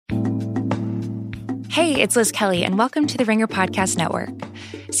Hey, it's Liz Kelly, and welcome to the Ringer Podcast Network.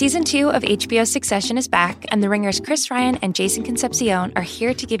 Season 2 of HBO's Succession is back, and the Ringer's Chris Ryan and Jason Concepcion are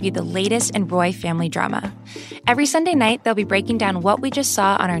here to give you the latest in Roy family drama. Every Sunday night, they'll be breaking down what we just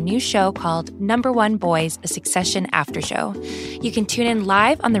saw on our new show called Number One Boys, a Succession After Show. You can tune in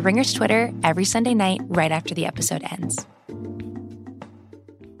live on the Ringer's Twitter every Sunday night right after the episode ends.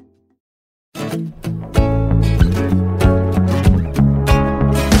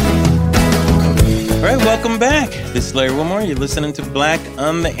 All right, welcome back. This is Larry Wilmore. You're listening to Black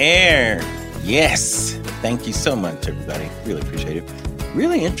on the Air. Yes. Thank you so much, everybody. Really appreciate it.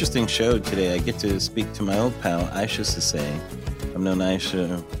 Really interesting show today. I get to speak to my old pal, Aisha Sasay. I've known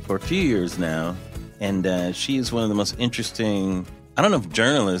Aisha for a few years now, and she is one of the most interesting, I don't know if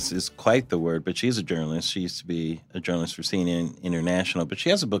journalist is quite the word, but she's a journalist. She used to be a journalist for CNN International, but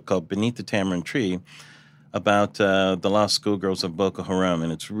she has a book called Beneath the Tamarind Tree about the lost schoolgirls of Boko Haram,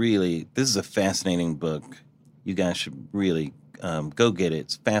 and this is a fascinating book. You guys should really go get it.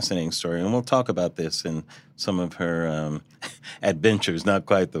 It's a fascinating story, and we'll talk about this in some of her adventures, not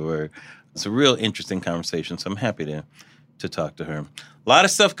quite the word. It's a real interesting conversation, so I'm happy to talk to her. A lot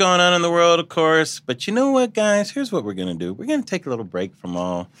of stuff going on in the world, of course, but you know what, guys? Here's what we're going to do. We're going to take a little break from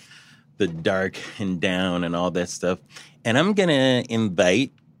all the dark and down and all that stuff, and I'm going to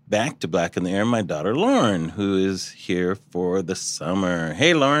invite back to Black in the Air my daughter, Lauren, who is here for the summer.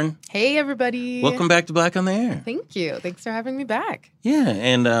 Hey, Lauren. Hey, everybody. Welcome back to Black on the Air. Thank you. Thanks for having me back. Yeah,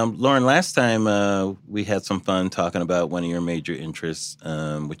 and Lauren, last time we had some fun talking about one of your major interests,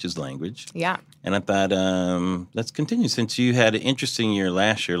 which is language. Yeah. And I thought, let's continue. Since you had an interesting year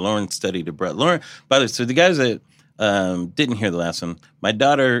last year, Lauren studied abroad. Lauren, by the way, so the guys that didn't hear the last one, my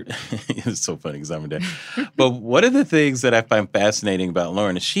daughter, it's so funny because I'm a dad, but one of the things that I find fascinating about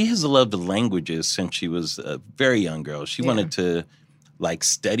Lauren is she has loved languages since she was a very young girl. She wanted to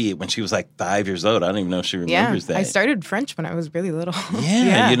study it when she was 5 years old. I don't even know if she remembers that. I started French when I was really little.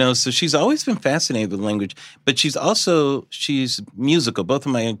 Yeah, so she's always been fascinated with language, but she's musical. Both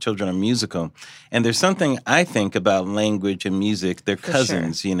of my children are musical. And there's something I think about language and music. They're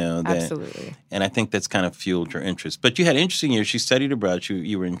cousins, sure. Absolutely. And I think that's kind of fueled her interest. But you had an interesting year. She studied abroad.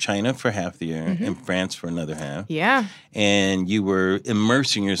 You were in China for half the year, in France for another half. Yeah. And you were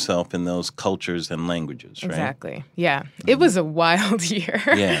immersing yourself in those cultures and languages, right? Exactly. Yeah. It was a wild year.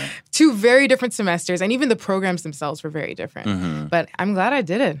 Yeah. 2 very different semesters, and even the programs themselves were very different. But I'm glad I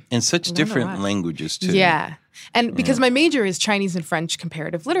did it. And such different languages, too. Yeah. And because my major is Chinese and French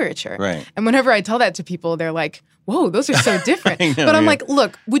comparative literature. Right. And whenever I tell that to people, they're like, whoa, those are so different. But I'm like,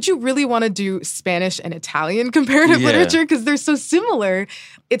 look, would you really want to do Spanish and Italian comparative literature? Because they're so similar.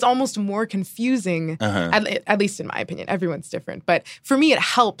 It's almost more confusing, at least in my opinion. Everyone's different. But for me, it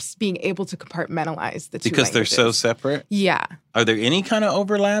helps being able to compartmentalize the two because they're so separate? Yeah. Are there any kind of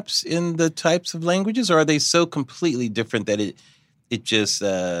overlaps in the types of languages, or are they so completely different that it just...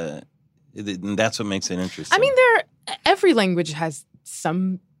 that's what makes it interesting. I mean, every language has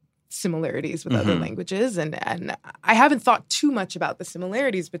some similarities with other languages, and I haven't thought too much about the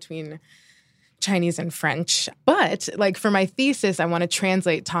similarities between Chinese and French. But for my thesis, I want to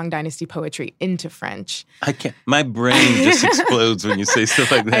translate Tang Dynasty poetry into French. I can't. My brain just explodes when you say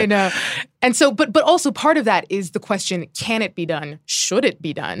stuff like that. I know. And so, but also part of that is the question, can it be done? Should it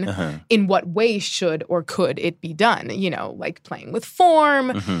be done? In what way should or could it be done? Playing with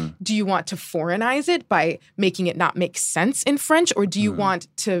form. Do you want to foreignize it by making it not make sense in French? Or do you want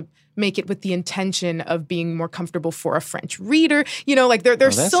to make it with the intention of being more comfortable for a French reader?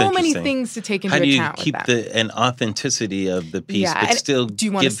 There's so many things to take into account. How do you keep an authenticity of the piece, but and still do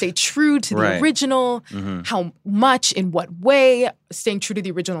you want to stay true to the original? How much? In what way? Staying true to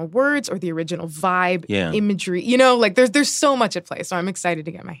the original words or the original vibe, imagery? There's so much at play. So I'm excited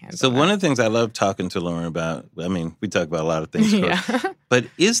to get my hands on that. One of the things I love talking to Lauren about, I mean, we talk about a lot of things, but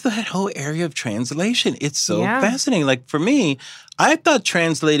is that whole area of translation. It's so fascinating. For me, I thought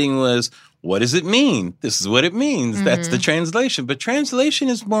translating was, what does it mean? This is what it means. That's the translation. But translation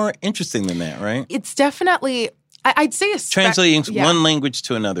is more interesting than that, right? It's definitely, I'd say translating one language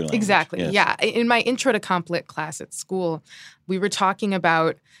to another language. Exactly, yes. Yeah. In my Intro to Comp Lit class at school, we were talking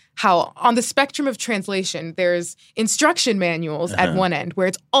about how on the spectrum of translation, there's instruction manuals at one end where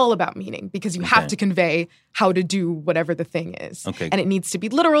it's all about meaning because you have to convey how to do whatever the thing is. Okay. And it needs to be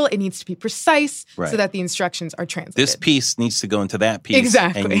literal, it needs to be precise so that the instructions are translated. This piece needs to go into that piece.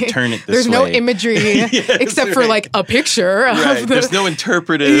 Exactly. And you turn it this There's way. no imagery except for a picture. Right. There's no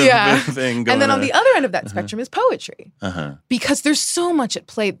interpretive thing going on. And then on the other end of that spectrum is poetry. Because there's so much at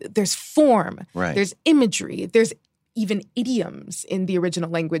play. There's form. Right. There's imagery. There's even idioms in the original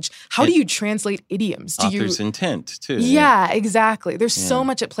language. How do you translate idioms? Author's intent, too. Yeah, exactly. There's so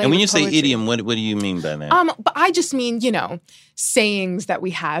much at play. And when you poetry. say idiom, what do you mean by that? But I just mean, sayings that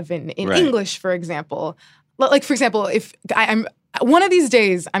we have in English, for example. Like, for example, if I'm one of these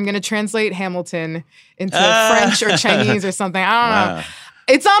days, I'm going to translate Hamilton into French or Chinese or something. I don't know.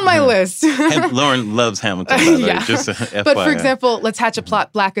 It's on my list. Lauren loves Hamilton, by the way. Just FYI. But for example, let's hatch a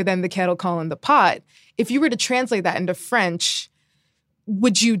plot blacker than the kettle calling the pot. If you were to translate that into French,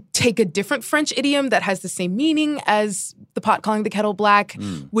 would you take a different French idiom that has the same meaning as the pot calling the kettle black?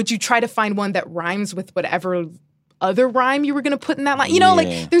 Would you try to find one that rhymes with whatever other rhyme you were going to put in that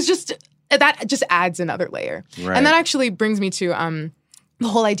line? There's just, that just adds another layer. Right. And that actually brings me to the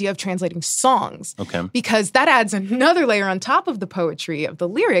whole idea of translating songs. Okay. Because that adds another layer on top of the poetry of the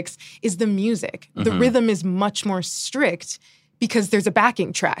lyrics is the music. The rhythm is much more strict because there's a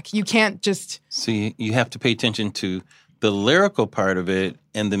backing track. You can't just... So you have to pay attention to the lyrical part of it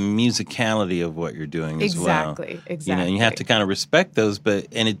and the musicality of what you're doing as well. Exactly. And you have to kind of respect those, but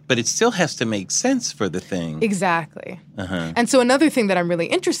it still has to make sense for the thing. Exactly. And so another thing that I'm really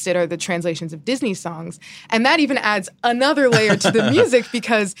interested are the translations of Disney songs, and that even adds another layer to the music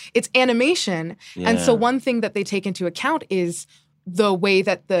because it's animation. Yeah. And so one thing that they take into account is the way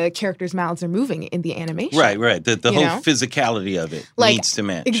that the characters' mouths are moving in the animation. Right. The whole physicality of it needs to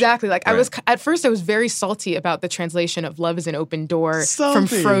match. Exactly. At first I was very salty about the translation of Love is an Open Door from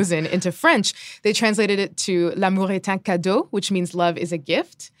Frozen into French. They translated it to L'amour est un cadeau, which means love is a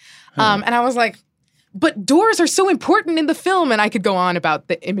gift. And I was like, but doors are so important in the film. And I could go on about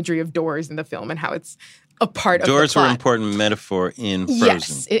the imagery of doors in the film and how it's a part of the plot. Doors were an important metaphor in Frozen.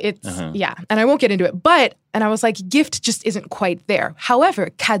 Yes, it's and I won't get into it. And I was like, gift just isn't quite there. However,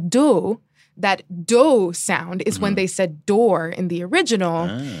 cadeau, that do sound is when they said door in the original,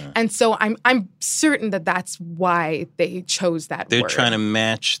 and so I'm certain that that's why they chose that. They're word. trying to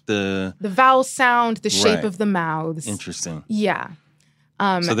match the vowel sound, the shape of the mouths. Interesting. Yeah.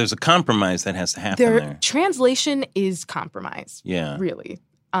 So there's a compromise that has to happen there. Translation is compromise. Yeah. Really.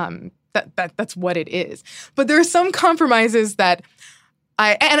 That's what it is. But there are some compromises that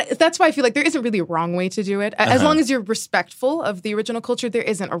and that's why I feel like there isn't really a wrong way to do it. As long as you're respectful of the original culture, there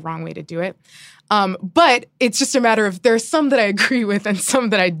isn't a wrong way to do it. But it's just a matter of there are some that I agree with and some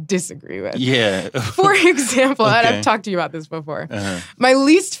that I disagree with. Yeah. For example, and I've talked to you about this before. My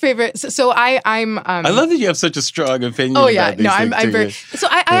least favorite. So I'm. I love that you have such a strong opinion. Oh yeah, about these things I'm very. too. So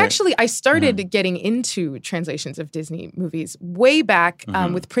I started getting into translations of Disney movies way back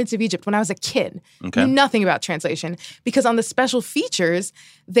with Prince of Egypt when I was a kid. Okay. Knew nothing about translation because on the special features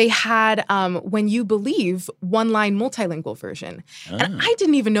they had When You Believe one-line multilingual version, and I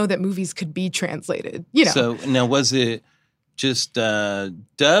didn't even know that movies could be translated. So now was it just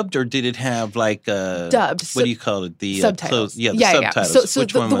dubbed, or did it have like dubbed? What do you call it? The subtitles. The subtitles. So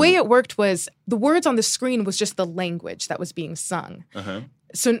the way it worked was the words on the screen was just the language that was being sung.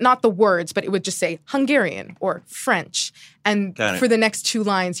 So not the words, but it would just say Hungarian or French. And for the next two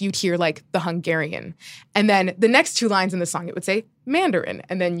lines, you'd hear like the Hungarian. And then the next two lines in the song, it would say Mandarin.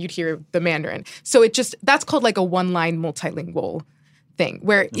 And then you'd hear the Mandarin. So that's called like a one-line multilingual thing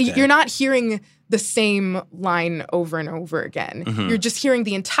where you're not hearing the same line over and over again. You're just hearing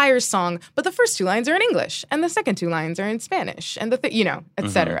the entire song, but the first two lines are in English and the second two lines are in Spanish and et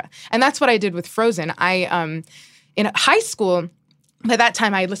cetera. And that's what I did with Frozen. I, in high school, by that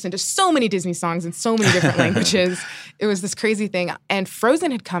time, I had listened to so many Disney songs in so many different languages. It was this crazy thing. And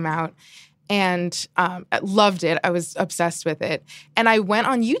Frozen had come out, and I loved it. I was obsessed with it. And I went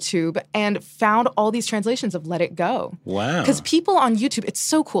on YouTube and found all these translations of Let It Go. Wow. Because people on YouTube, it's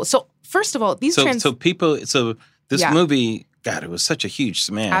so cool. So first of all, this movie, God, it was such a huge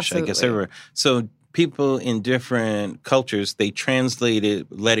smash. Absolutely. I guess everywhere. So people in different cultures, they translated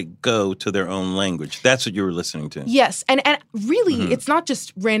Let It Go to their own language. That's what you were listening to. Yes. And really, it's not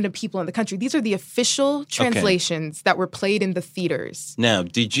just random people in the country. These are the official translations that were played in the theaters. Now,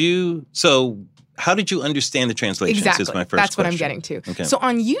 how did you understand the translations? Exactly. Is my first That's question. what I'm getting to. Okay. So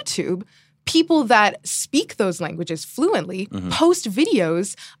on YouTube, people that speak those languages fluently post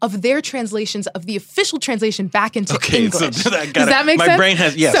videos of their translations of the official translation back into English. So Does that make sense? My brain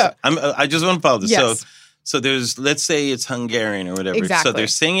has, yes. So, I just want to follow this. Yes. So there's, let's say it's Hungarian or whatever. Exactly. So they're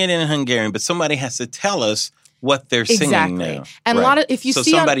singing it in Hungarian, but somebody has to tell us what they're singing now. And a lot of, if you see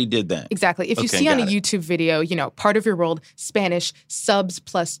somebody did that. Exactly. If you see on a YouTube video, part of your world, Spanish, subs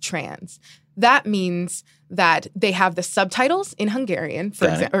plus trans. That means that they have the subtitles in Hungarian, for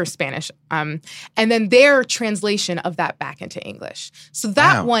example, or Spanish, and then their translation of that back into English. So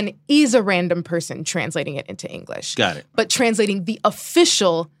that one is a random person translating it into English. Got it. But translating the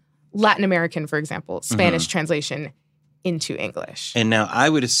official Latin American, for example, Spanish translation into English. And now I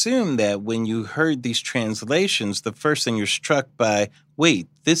would assume that when you heard these translations, the first thing you're struck by, wait,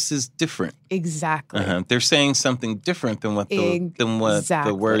 this is different. Exactly. They're saying something different than what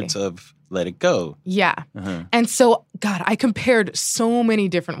the words of Let It Go. Yeah. And so, God, I compared so many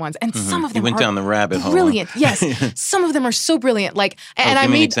different ones, and some of them went down the rabbit hole. Brilliant. Yes. Some of them are so brilliant. Like, and I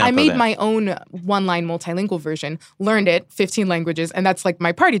made my own one-line multilingual version, learned it, 15 languages, and that's like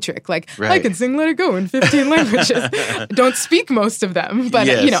my party trick. Like, I can sing Let It Go in 15 languages. Don't speak most of them, but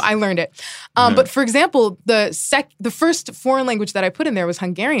I learned it. But for example, the first foreign language that I put in there was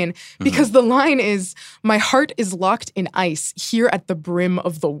Hungarian, because the line is, "My heart is locked in ice here at the brim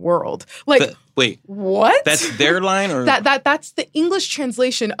of the world." Like, wait, what? That's their line, or that's the English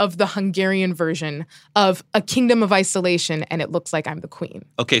translation of the Hungarian version of "A Kingdom of Isolation," and it looks like I'm the queen.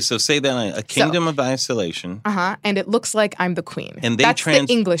 Okay, so say that line, "A Kingdom of Isolation." And it looks like I'm the queen. And that's the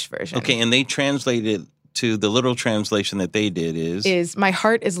English version. Okay, and they translated to the literal translation that they did is "My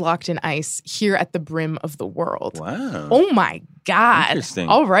heart is locked in ice here at the brim of the world." Wow. Oh my God. Interesting.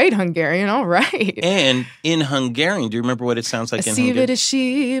 All right, Hungarian, all right. And in Hungarian, do you remember what it sounds like in Hungarian?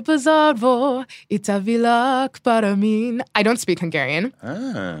 I don't speak Hungarian.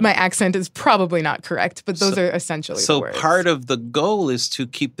 My accent is probably not correct, but those are essentially the words. So part of the goal is to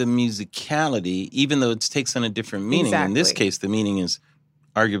keep the musicality, even though it takes on a different meaning. Exactly. In this case, the meaning is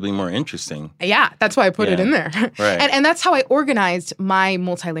arguably more interesting. Yeah, that's why I put it in there. Right. And that's how I organized my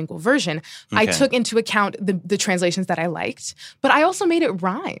multilingual version. Okay. I took into account the translations that I liked, but I also made it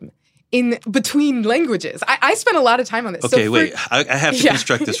rhyme in between languages. I spent a lot of time on this. Okay, wait. I have to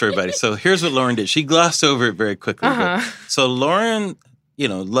construct this for everybody. So here's what Lauren did. She glossed over it very quickly. So Lauren,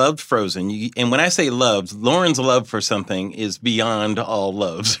 loved Frozen. And when I say loved, Lauren's love for something is beyond all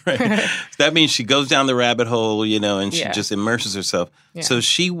loves, right? So that means she goes down the rabbit hole, and she just immerses herself. Yeah. So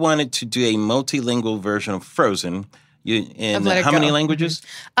she wanted to do a multilingual version of Frozen. In how many languages?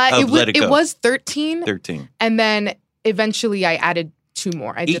 It was 13. 13. And then eventually I added 2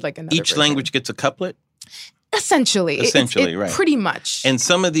 more. I did like another Each version. Language gets a couplet? Essentially, right. Pretty much. And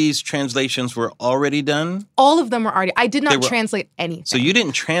some of these translations were already done? All of them were already. I did not translate anything. So you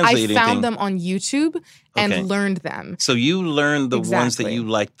didn't translate anything? I found them on YouTube and learned them. So you learned the ones that you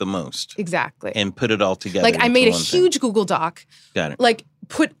liked the most? Exactly. And put it all together. Like I made a huge Google Doc. Got it. Like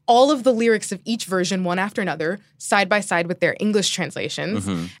put all of the lyrics of each version one after another, side by side with their English translations.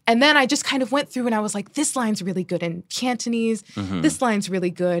 And then I just kind of went through and I was like, this line's really good in Cantonese. This line's really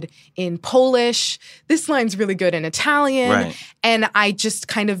good in Polish. This line's really good in Italian. Right. And I just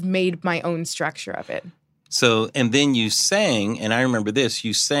kind of made my own structure of it. So, and then you sang, and I remember this,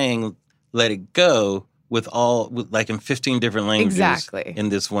 you sang Let It Go like in 15 different languages in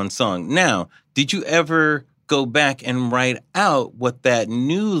this one song. Now, did you ever go back and write out what that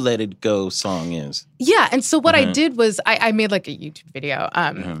new Let It Go song is? Yeah, and so what I did was I made like a YouTube video,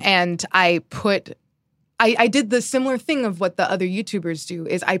 and I did the similar thing of what the other YouTubers do,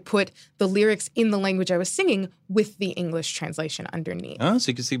 is I put the lyrics in the language I was singing with the English translation underneath. Oh, so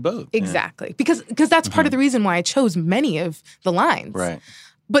you can see both. Exactly, because that's part of the reason why I chose many of the lines. Right.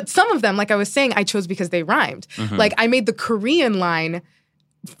 But some of them, like I was saying, I chose because they rhymed. Like I made the Korean line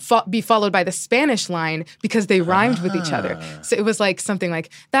be followed by the Spanish line because they rhymed with each other. So it was like something like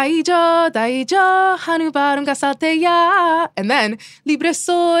다이죠 다이죠 한우 발음 가사테야, and then libre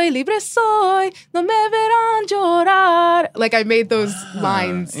soy no me verán llorar. Like I made those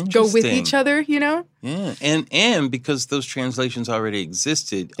lines go with each other, Yeah, and because those translations already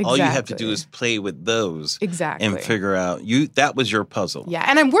existed, all you have to do is play with those and figure out that was your puzzle. Yeah,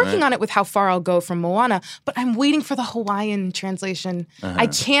 and I'm working on it with How Far I'll Go from Moana, but I'm waiting for the Hawaiian translation.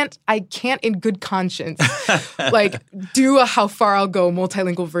 I can't in good conscience like do a How Far I'll Go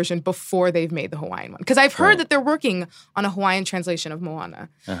multilingual version before they've made the Hawaiian one, because I've heard that they're working on a Hawaiian translation of Moana,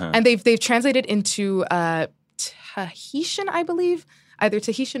 and they've translated into Tahitian, I believe, either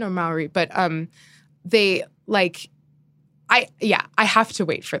Tahitian or Maori, but they like. I have to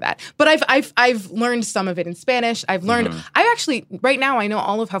wait for that. But I've learned some of it in Spanish. I've learned. I actually right now I know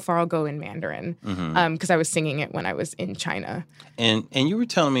all of How Far I'll Go in Mandarin because I was singing it when I was in China. And you were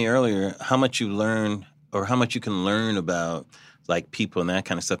telling me earlier how much you learn or how much you can learn about like people and that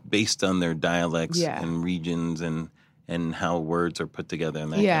kind of stuff based on their dialects and regions and how words are put together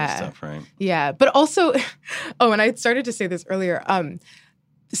and that kind of stuff, right? Yeah, but also, and I started to say this earlier.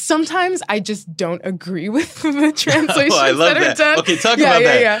 Sometimes I just don't agree with the translations that are done. Okay, talk about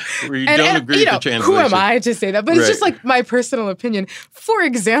that. Yeah. Where you don't agree with the translation. Who am I to say that? But it's just like my personal opinion. For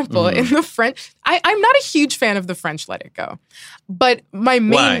example, in the French, I'm not a huge fan of the French Let It Go. But my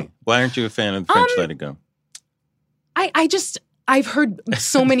main... Why aren't you a fan of the French Let It Go? I've heard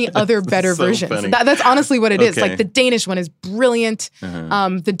so many other better so versions. funny. That's honestly what it is. Okay. Like the Danish one is brilliant.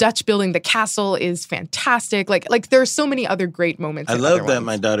 The Dutch building, the castle is fantastic. Like there are so many other great moments. I in love other that ones.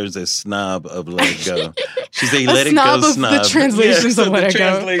 my daughter's a snob of Let It Go. She's a A Let It snob Go of snob. the translations of Let It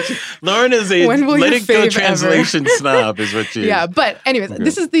Go. Go. Lauren is a When will Let your It Go fave ever? translation snob is what she is. Yeah, but anyways,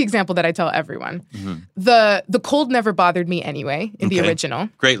 this is the example that I tell everyone. The cold never bothered me anyway in the Okay. original.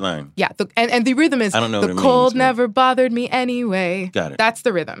 Great line. Yeah, and the rhythm is I don't know what the it cold means, but- never bothered me anyway. Got it. That's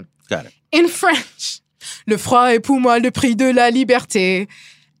the rhythm. Got it. In French, le froid est pour moi le prix de la liberté.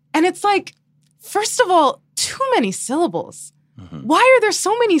 And it's like, first of all, too many syllables. Why are there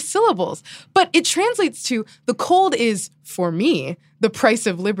so many syllables? But it translates to the cold is, for me, the price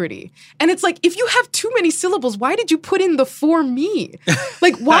of liberty. And it's like, if you have too many syllables, why did you put in the for me?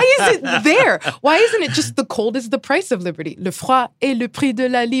 Like, why is it there? Why isn't it just the cold is the price of liberty? Le froid est le prix de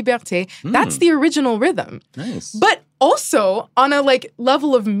la liberté. That's the original rhythm. Nice. But also, on a like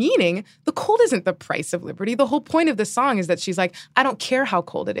level of meaning, the cold isn't the price of liberty. The whole point of the song is that she's like, I don't care how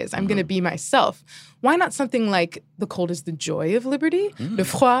cold it is. I'm going to be myself. Why not something like the cold is the joy of liberty? Le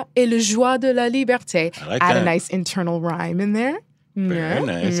froid est le joie de la liberté. I like Add that. a nice internal rhyme in there. Very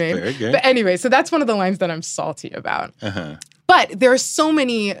nice. maybe. Very good. But anyway, so that's one of the lines that I'm salty about. Uh-huh. But there are so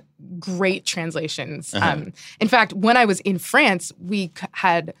many great translations. In fact, when I was in France, we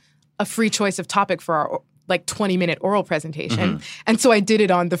had a free choice of topic for our like 20-minute oral presentation. And so I did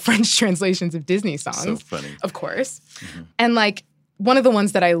it on the French translations of Disney songs. So funny. Of course. And like one of the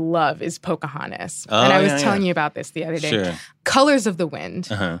ones that I love is Pocahontas. And I was telling you about this the other day. Sure. Colors of the Wind.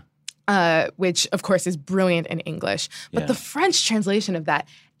 Uh-huh. Which of course is brilliant in English. But Yeah. the French translation of that,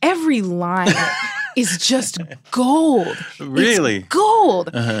 every line is just gold. Really? It's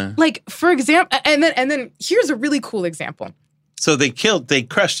gold. Like, for example, and then here's a really cool example. So they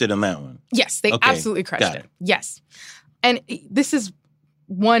crushed it on that one. Yes, they Okay, absolutely crushed got it. Yes. And this is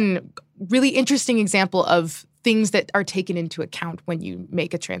one really interesting example of things that are taken into account when you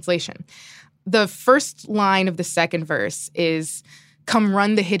make a translation. The first line of the second verse is, come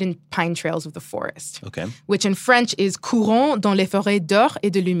run the hidden pine trails of the forest, Okay. which in French is courons dans les forêts d'or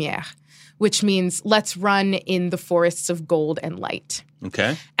et de lumière, which means let's run in the forests of gold and light.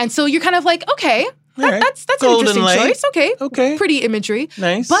 Okay. And so you're kind of like, okay, All right. that's an Gold and interesting light. choice. Okay. Okay. Pretty imagery.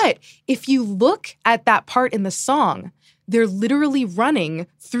 Nice. But if you look at that part in the song, they're literally running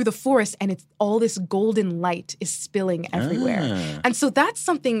through the forest and it's all this golden light is spilling everywhere. And so that's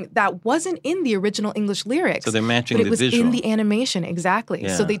something that wasn't in the original English lyrics. So they're matching but the it was visual. in the animation, exactly.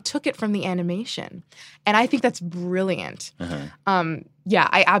 Yeah. So they took it from the animation. And I think that's brilliant. Yeah,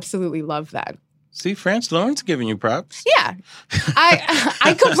 I absolutely love that. See, France Lauren's giving you props. Yeah,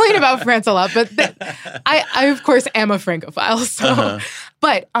 I complain about France a lot, but I of course am a Francophile. So,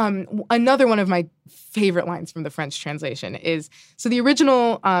 but another one of my favorite lines from the French translation is so the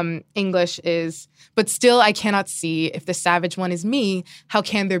original English is, but still I cannot see if the savage one is me. How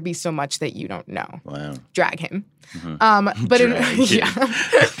can there be so much that you don't know? Wow. Drag him. But Drag him. yeah,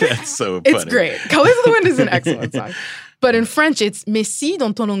 That's so funny. it's great. Colors of the Wind is an excellent song. But in French, it's mais si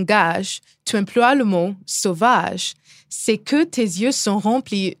dans ton langage tu emploies le mot sauvage, c'est que tes yeux sont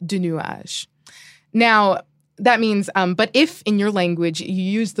remplis de nuages. Now, that means, but if in your language you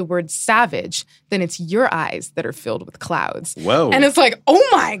use the word savage, then it's your eyes that are filled with clouds. Whoa. And it's like, oh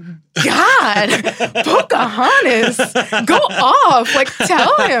my God, Pocahontas, go off. Like,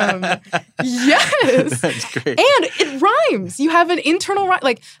 tell him. Yes. That's great. And it rhymes. You have an internal rhyme,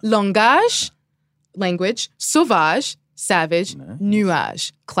 like langage, language, sauvage, savage,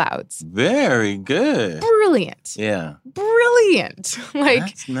 nuage, clouds. Very good. Brilliant. Yeah. Brilliant. Like,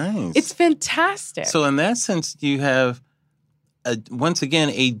 That's nice. it's fantastic. So in that sense, you have, once again,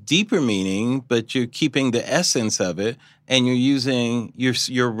 a deeper meaning, but you're keeping the essence of it, and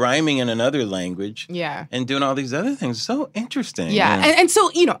you're rhyming in another language, yeah. and doing all these other things. So interesting. Yeah. And so,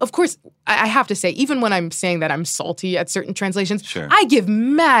 of course, I have to say, even when I'm saying that I'm salty at certain translations, Sure. I give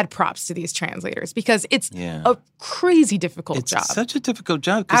mad props to these translators because it's a crazy difficult It's job. such a difficult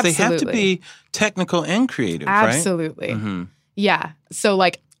job because they have to Absolutely. be technical and creative, right? Absolutely. Yeah. So,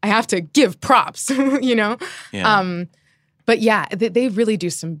 like, I have to give props, Yeah. But yeah, they really do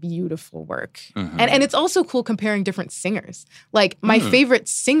some beautiful work. And it's also cool comparing different singers. Like, my favorite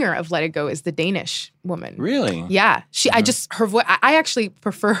singer of Let It Go is the Danish woman. Really? Yeah. Her voice, I actually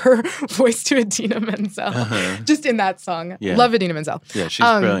prefer her voice to Idina Menzel, just in that song. Yeah. Love Idina Menzel. Yeah, she's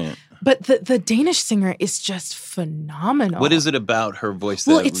brilliant. But the Danish singer is just phenomenal. What is it about her voice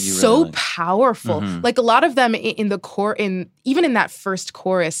that well, it's you really so like? powerful. Like a lot of them in the even in that first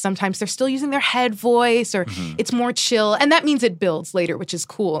chorus, sometimes they're still using their head voice or it's more chill. And that means it builds later, which is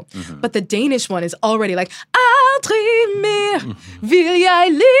cool. But the Danish one is already like, aldrig mer vil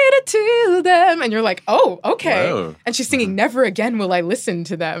jeg lytte til them. And you're like, oh, okay. Whoa. And she's singing, never again will I listen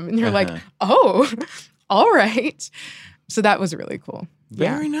to them. And you're like, oh, all right. So that was really cool.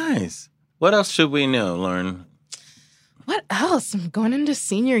 Very nice. What else should we know, Lauren? What else? I'm going into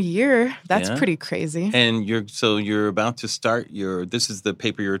senior year. That's Yeah. pretty crazy. And you're about to start this is the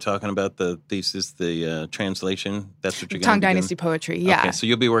paper you were talking about, the thesis, the translation. That's what you're going to Tang be doing? Dynasty poetry, yeah. Okay, so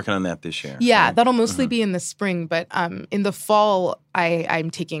you'll be working on that this year. Yeah, right? that'll mostly be in the spring, but in the fall, I'm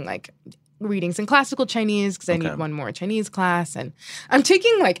taking like readings in classical Chinese because I need one more Chinese class, and I'm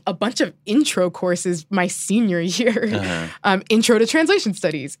taking like a bunch of intro courses my senior year. Intro to translation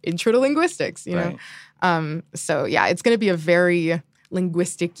studies, intro to linguistics, you know. So yeah, it's going to be a very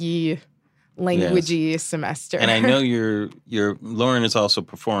linguistic-y, languagey semester. And I know Lauren is also a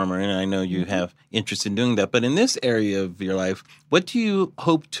performer, and I know you have interest in doing that. But in this area of your life, what do you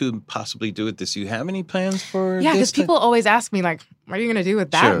hope to possibly do with this? Do you have any plans for Yeah, this? because people always ask me, like, what are you going to do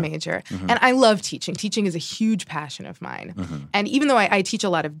with that Sure. major? And I love teaching. Teaching is a huge passion of mine. And even though I teach a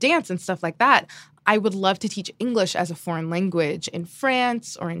lot of dance and stuff like that, I would love to teach English as a foreign language in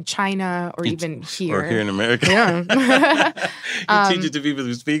France or in China or even here. Or here in America. Yeah. You teach it to people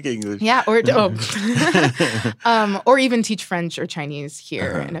who speak English. Yeah, or even teach French or Chinese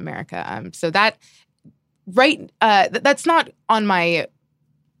here in America. So that, that's not on my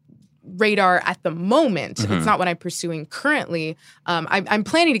radar at the moment. It's not what I'm pursuing currently. I'm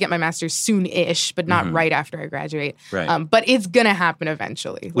planning to get my master's soon-ish, but not right after I graduate. Right. But it's going to happen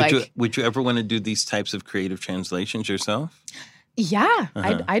eventually. Would you ever want to do these types of creative translations yourself? Yeah,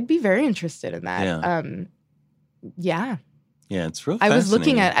 I'd be very interested in that. Yeah. Yeah, it's real I fascinating. was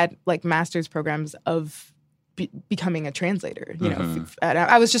looking at like master's programs of becoming a translator. You know,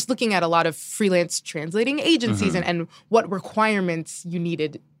 I was just looking at a lot of freelance translating agencies and what requirements you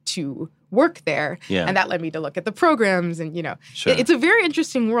needed to work there. Yeah. And that led me to look at the programs and, you know, Sure. it's a very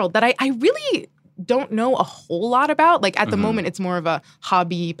interesting world that I really don't know a whole lot about. Like at the moment, it's more of a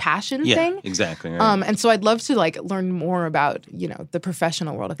hobby passion thing. Yeah, exactly. Right. And so I'd love to like learn more about, you know, the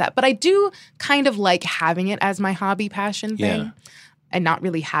professional world of that. But I do kind of like having it as my hobby passion thing and not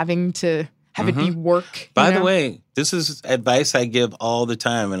really having to have it be work. By the way, this is advice I give all the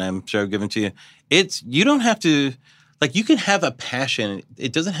time, and I'm sure I've given to you. You don't have to, like, you can have a passion. You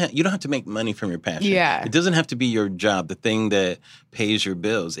don't have to make money from your passion. Yeah. It doesn't have to be your job, the thing that pays your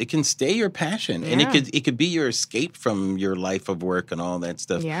bills. It can stay your passion, and it could be your escape from your life of work and all that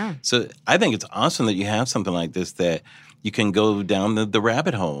stuff. Yeah. So I think it's awesome that you have something like this that you can go down the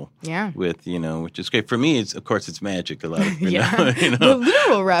rabbit hole with, you know, which is great. For me, it's magic a lot. You know? The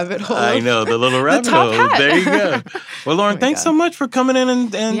literal rabbit hole. I know, the little rabbit top hole. hat. There you go. Well, Lauren, thanks so much for coming in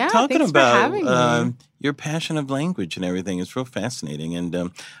and talking thanks for about having me. your passion of language and everything. It's real fascinating.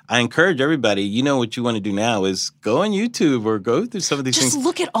 And I encourage everybody, you know, what you want to do now is go on YouTube or go through some of these things. Just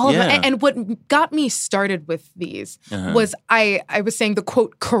look at all of them. And what got me started with these was I was saying the,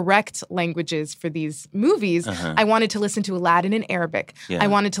 quote, correct languages for these movies. I wanted to listen to Aladdin in Arabic. Yeah. I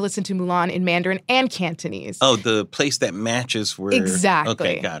wanted to listen to Mulan in Mandarin and Cantonese. Oh, the place that matches where... Exactly.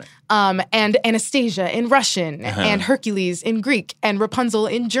 Okay, got it. And Anastasia in Russian, and Hercules in Greek, and Rapunzel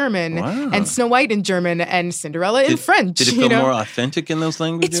in German, and Snow White in German, and Cinderella in French. Did it feel more authentic in those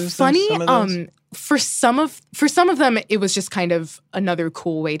languages? It's funny. Some of those? For some of them, it was just kind of another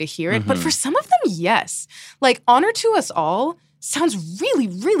cool way to hear it. But for some of them, yes. Like Honor to Us All sounds really,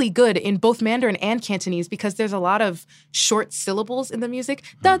 really good in both Mandarin and Cantonese because there's a lot of short syllables in the music.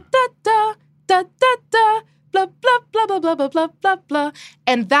 Da da da da da da. Blah, blah, blah, blah, blah, blah, blah, blah, blah.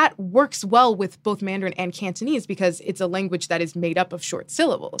 And that works well with both Mandarin and Cantonese because it's a language that is made up of short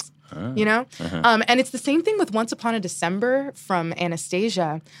syllables, you know? And it's the same thing with Once Upon a December from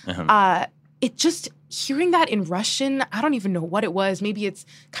Anastasia. It just, hearing that in Russian, I don't even know what it was. Maybe it's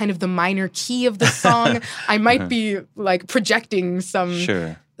kind of the minor key of the song. I might be like projecting some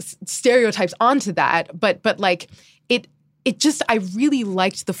stereotypes onto that. But like, it just, I really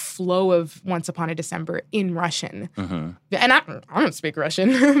liked the flow of Once Upon a December in Russian. And I don't speak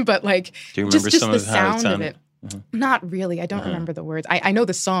Russian, but like, do you remember just some the of how sound of it. Not really. I don't remember the words. I know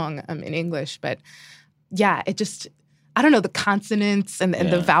the song in English, but yeah, it just, I don't know, the consonants and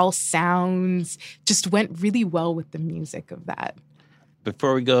the vowel sounds just went really well with the music of that.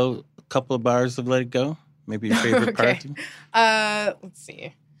 Before we go, a couple of bars of Let It Go. Maybe your favorite part. Let's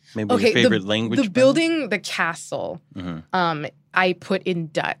see. Maybe your favorite language? The building the castle, I put in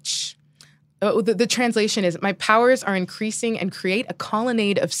Dutch. The translation is, my powers are increasing and create a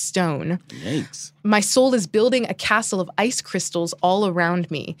colonnade of stone. Yikes. My soul is building a castle of ice crystals all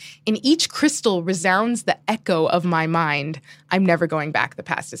around me. In each crystal resounds the echo of my mind. I'm never going back. The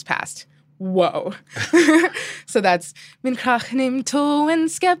past is past. Whoa. So that's Min krach neemt toe en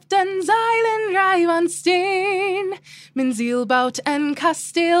schept en zeilen rij van steen. Min ziel bouwt een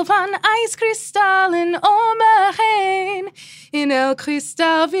kasteel van ijskristallen om me heen. In elk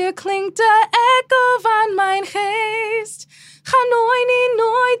kristal weer klinkt de echo van mijn geest. Ga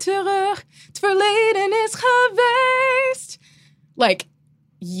nooit terug, het verleden is geweest. Like,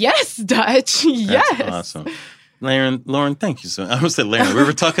 yes, Dutch, yes. That's awesome. Lauren, thank you so much. I almost said Lauren. We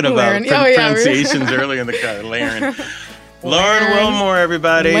were talking about pronunciations earlier in the car. Lauren Wilmore,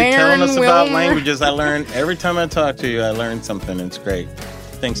 everybody. Telling us about languages. I learned every time I talk to you, I learned something. It's great.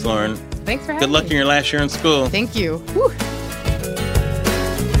 Thanks, Lauren. Thanks for having me. Good luck in your last year in school. Thank you. Whew.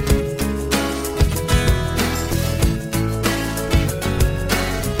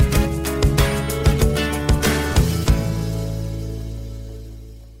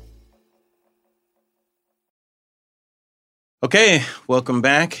 Okay, welcome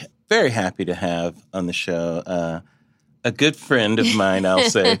back. Very happy to have on the show a good friend of mine, I'll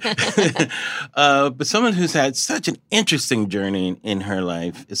say, but someone who's had such an interesting journey in her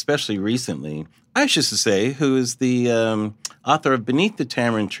life, especially recently. I should say, who is the author of Beneath the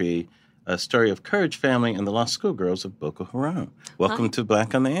Tamarind Tree, A Story of Courage Family and the Lost Schoolgirls of Boko Haram. Welcome to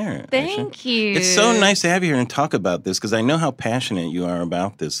Black on the Air. Thank you. It's so nice to have you here and talk about this because I know how passionate you are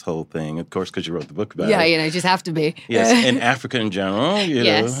about this whole thing. Of course, because you wrote the book about it. Yeah, you just have to be. Yes, and Africa in general.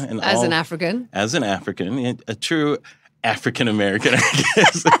 Yes, know, and as an African. As an African, a true African-American, I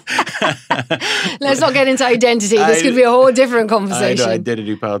guess. Let's not get into identity. This could be a whole different conversation. I know,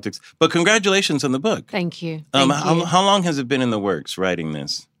 identity politics. But congratulations on the book. Thank you. How long has it been in the works, writing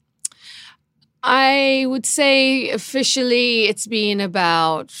this? I would say officially it's been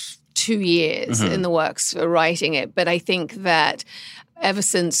about 2 years in the works for writing it. But I think that ever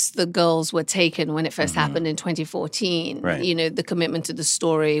since the girls were taken when it first happened in 2014, the commitment to the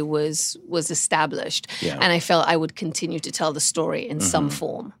story was established. Yeah. And I felt I would continue to tell the story in some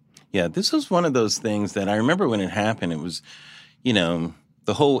form. Yeah, this was one of those things that I remember when it happened. It was,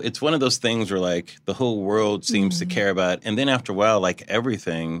 it's one of those things where like the whole world seems to care about. And then after a while, like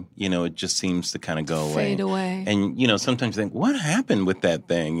everything, it just seems to kind of go away. Fade away. And, sometimes you think, what happened with that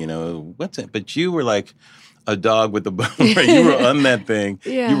thing? What's it? But you were like a dog with a bone, right? You were on that thing.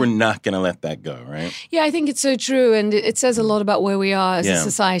 Yeah. You were not going to let that go, right? Yeah, I think it's so true. And it says a lot about where we are as a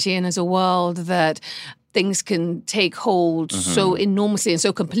society and as a world that things can take hold so enormously and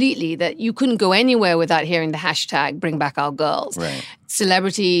so completely that you couldn't go anywhere without hearing the hashtag Bring Back Our Girls. Right.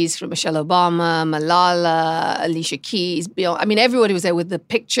 Celebrities from Michelle Obama, Malala, Alicia Keys, Beyonce. I mean, everybody was there with the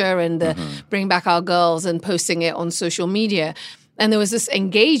picture and the Bring Back Our Girls and posting it on social media. And there was this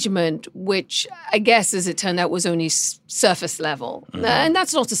engagement, which I guess, as it turned out, was only surface level. And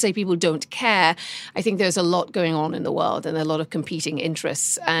that's not to say people don't care. I think there's a lot going on in the world and a lot of competing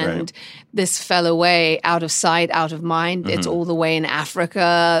interests. And this fell away, out of sight, out of mind. It's all the way in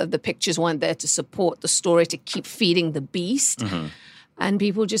Africa. The pictures weren't there to support the story, to keep feeding the beast. And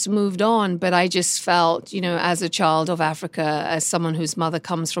people just moved on. But I just felt, as a child of Africa, as someone whose mother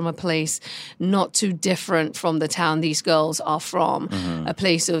comes from a place not too different from the town these girls are from, a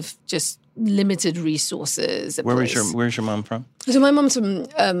place of just limited resources. Where's your mom from? So my mom's from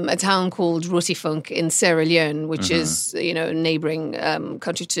a town called Rotifunk in Sierra Leone, which is, a neighboring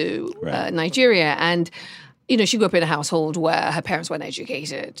country to Nigeria. And she grew up in a household where her parents weren't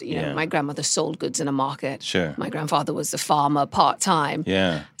educated. My grandmother sold goods in a market. Sure. My grandfather was a farmer part-time.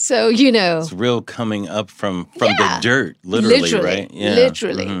 Yeah. So, It's real coming up from the dirt, literally, right? Yeah.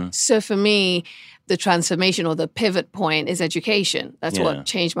 Literally. So for me, the transformation or the pivot point is education. That's what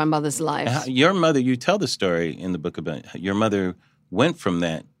changed my mother's life. Your mother, you tell the story in the book about your mother went from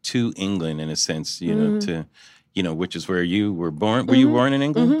that to England in a sense, to, which is where you were born. Were you born in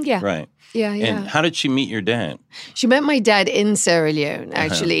England? Yeah. Right. Yeah. And how did she meet your dad? She met my dad in Sierra Leone,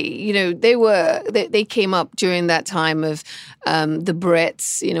 actually. They came up during that time of the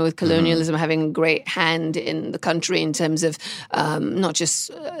Brits, with colonialism having a great hand in the country in terms of not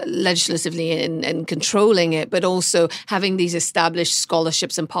just legislatively and controlling it, but also having these established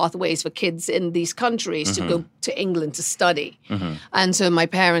scholarships and pathways for kids in these countries to go to England to study. Mm-hmm. And so my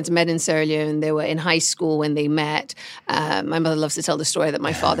parents met in Sierra Leone. They were in high school when they met. My mother loves to tell the story that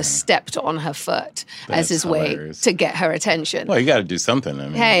my father stepped on her foot as his way to get her attention. Well, you got to do something. I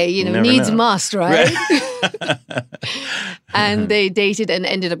mean, hey, needs must, right? And they dated and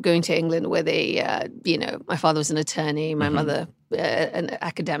ended up going to England where they, my father was an attorney, my mother an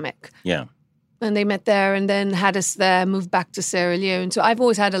academic. Yeah. And they met there and then had us there, moved back to Sierra Leone. So I've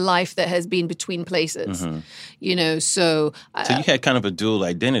always had a life that has been between places, So So you had kind of a dual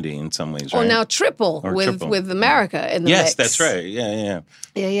identity in some ways, right? Or now triple with America in the mix. Yes, that's right.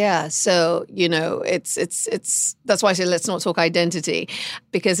 Yeah. So, it's that's why I say let's not talk identity,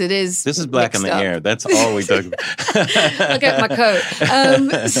 because it is. This is Black on the Air. That's all we talk about. Look at my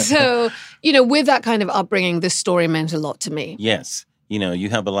coat. So, with that kind of upbringing, this story meant a lot to me. Yes. You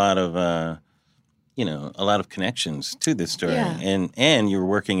have a lot of a lot of connections to this story. Yeah. And you were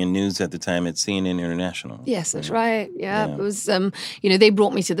working in news at the time at CNN International. Yes, that's right. Yeah. It was, they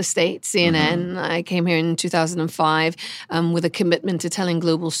brought me to the States, CNN. I came here in 2005 with a commitment to telling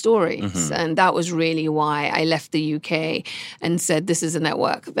global stories. And that was really why I left the UK and said, this is a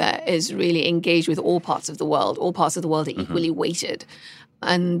network that is really engaged with all parts of the world. All parts of the world are equally weighted.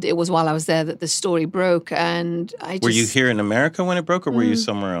 And it was while I was there that the story broke, and I just... Were you here in America when it broke, or were you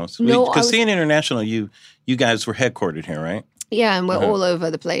somewhere else? No, because CNN International, you guys were headquartered here, right? Yeah, and we're all over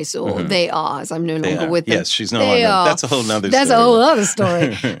the place, or they are, as I'm no longer with them. Yes, she's no longer. That's a whole other story. That's a whole other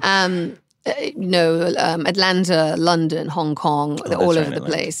story. Atlanta, London, Hong Kong, they're all over the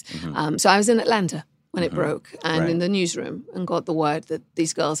place. So I was in Atlanta when it broke, and in the newsroom, and got the word that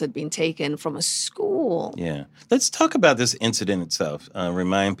these girls had been taken from a school. Yeah. Let's talk about this incident itself.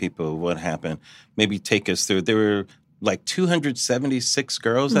 Remind people what happened. Maybe take us through. There were like 276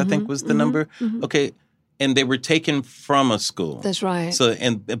 girls, I think was the number. Okay. And they were taken from a school. That's right. So,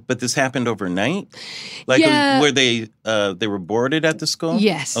 but this happened overnight? Were they were boarded at the school?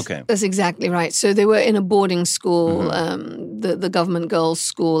 Yes. Okay. That's exactly right. So they were in a boarding school, the government girls'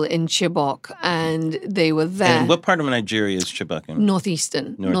 school in Chibok, and they were there. And what part of Nigeria is Chibok in?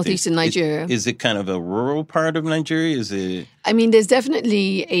 Northeastern Nigeria. Is it kind of a rural part of Nigeria? Is it? I mean, there's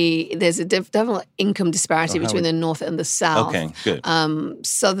definitely a definite income disparity between the north and the south. Okay, good.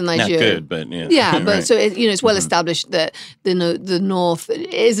 Southern Nigeria. Not good, but yeah. Yeah, but right. So it's well established that the north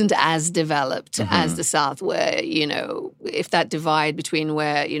isn't as developed as the south, where if that divide between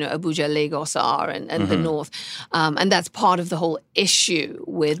where Abuja, Lagos are and the north, and that's part of the whole issue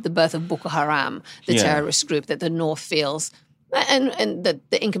with the birth of Boko Haram, the terrorist group that the north feels. And the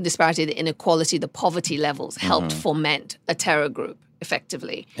income disparity, the inequality, the poverty levels helped foment a terror group,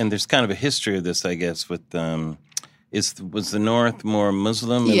 effectively. And there's kind of a history of this, I guess, with was the North more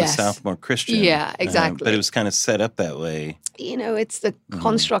Muslim and the South more Christian? Yeah, exactly. But it was kind of set up that way. It's the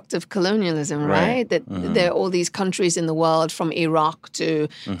construct of colonialism, right? That there are all these countries in the world, from Iraq to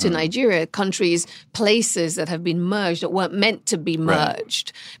Nigeria, places that have been merged that weren't meant to be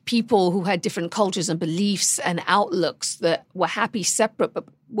merged. Right. People who had different cultures and beliefs and outlooks that were happy separate but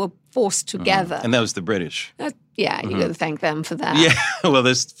were forced together. And that was the British. You got to thank them for that. Yeah, well,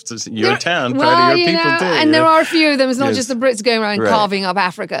 this your town, part of your people too. And there are a few of them. It's not just the Brits going around carving up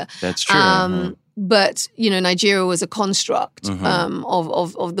Africa. That's true. But, Nigeria was a construct of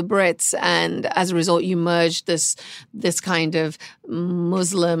the Brits. And as a result, you merged this kind of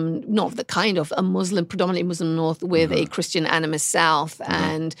Muslim, a Muslim, predominantly Muslim North with a Christian animist South.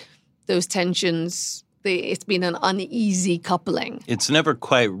 And those tensions... It's been an uneasy coupling. It's never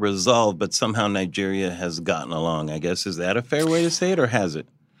quite resolved, but somehow Nigeria has gotten along, I guess. Is that a fair way to say it, or has it?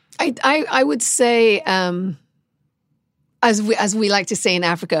 I would say, as we like to say in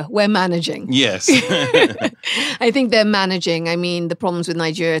Africa, we're managing. Yes. I think they're managing. I mean, the problems with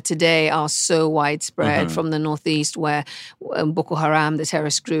Nigeria today are so widespread from the northeast, where Boko Haram, the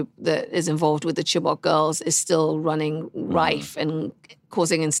terrorist group that is involved with the Chibok girls, is still running rife and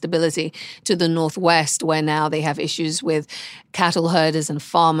causing instability, to the northwest, where now they have issues with cattle herders and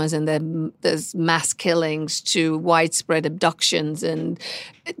farmers, and there's mass killings, to widespread abductions, and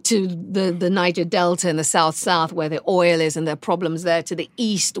to the Niger Delta in the south, where the oil is and there are problems there, to the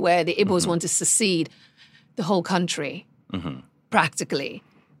east, where the Igbos want to secede. The whole country practically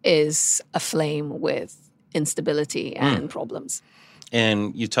is aflame with instability and problems.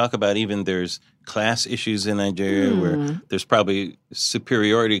 And you talk about even there's class issues in Nigeria where there's probably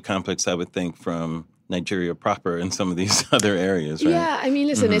superiority complex, I would think, from Nigeria proper in some of these other areas, right? Yeah, I mean,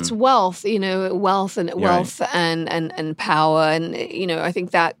 listen, it's wealth, wealth and power. And, I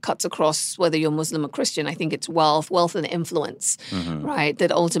think that cuts across whether you're Muslim or Christian. I think it's wealth and influence, right,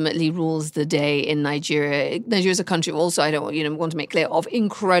 that ultimately rules the day in Nigeria. Nigeria is a country also, I don't want to make clear, of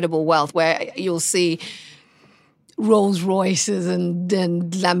incredible wealth, where you'll see Rolls Royces and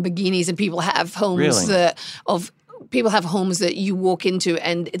Lamborghinis, and people have homes Really? People have homes that you walk into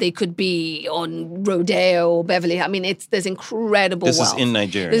and they could be on Rodeo or Beverly. I mean, there's incredible This wealth. is in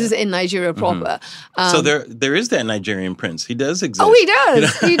Nigeria. This is in Nigeria proper. So there is that Nigerian prince. He does exist. Oh, he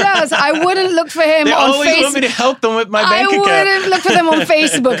does. He does. I wouldn't look for him They on always Facebook. want me to help them with my bank account. I wouldn't look for them on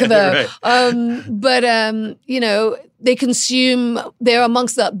Facebook, though. Right. But they're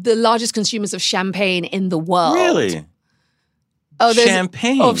amongst the largest consumers of champagne in the world. Really?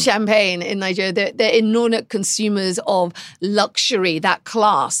 Champagne? Of champagne in Nigeria. They're inordinate consumers of luxury, that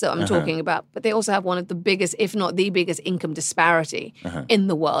class that I'm talking about. But they also have one of the biggest, if not the biggest, income disparity in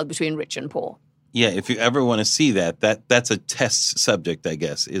the world between rich and poor. Yeah, if you ever want to see that's a test subject, I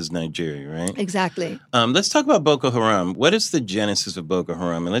guess, is Nigeria, right? Exactly. Let's talk about Boko Haram. What is the genesis of Boko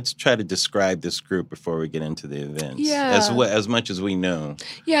Haram? And let's try to describe this group before we get into the events. Yeah. As much as we know.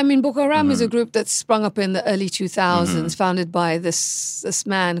 Yeah, I mean, Boko Haram is a group that sprung up in the early 2000s, founded by this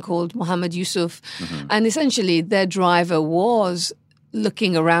man called Muhammad Yusuf. And essentially, their driver was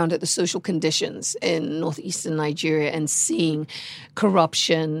looking around at the social conditions in northeastern Nigeria and seeing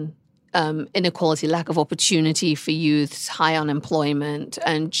corruption, inequality, lack of opportunity for youth, high unemployment,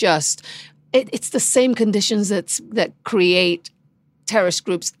 and just it's the same conditions that create terrorist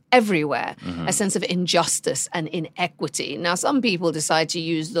groups everywhere, a sense of injustice and inequity. Now, some people decide to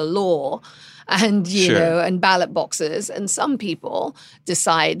use the law and, and ballot boxes, and some people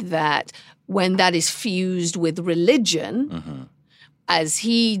decide that when that is fused with religion, which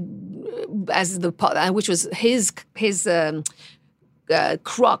was his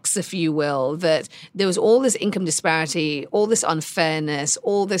crux, if you will, that there was all this income disparity, all this unfairness,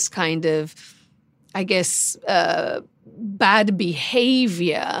 all this kind of, I guess, bad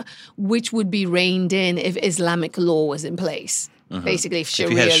behavior, which would be reined in if Islamic law was in place. Basically, if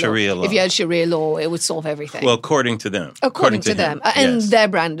you had Sharia law, it would solve everything. Well, according to them. According to them. And their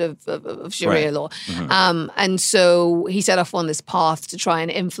brand of Sharia law. And so he set off on this path to try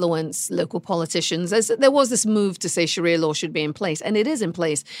and influence local politicians. There was this move to say Sharia law should be in place, and it is in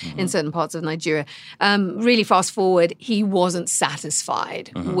place in certain parts of Nigeria. Really fast forward, he wasn't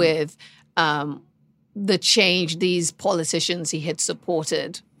satisfied with the change these politicians he had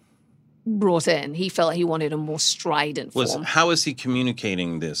supported brought in. He felt he wanted a more strident form. How is he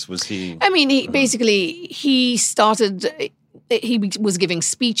communicating this? Was he... I mean, he was giving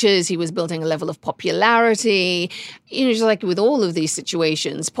speeches. He was building a level of popularity. Just like with all of these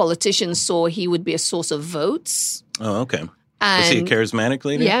situations, politicians saw he would be a source of votes. Oh, okay. Was he a charismatic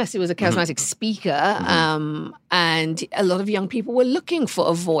leader? Yes, he was a charismatic speaker. And a lot of young people were looking for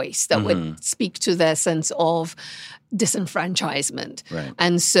a voice that would speak to their sense of disenfranchisement. Right.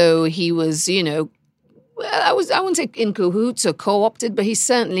 And so he was, I wouldn't say in cahoots or co-opted, but he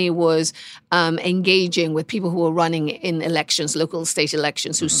certainly was engaging with people who were running in elections, local state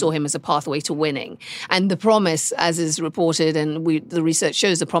elections, who saw him as a pathway to winning. And the promise, as is reported, and the research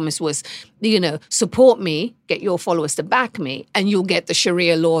shows, the promise was, support me, get your followers to back me, and you'll get the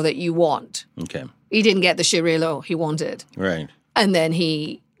Sharia law that you want. Okay. He didn't get the Sharia law he wanted. Right. And then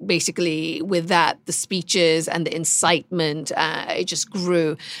he... basically, with that, the speeches and the incitement, it just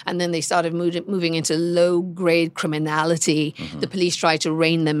grew. And then they started moving into low-grade criminality. The police tried to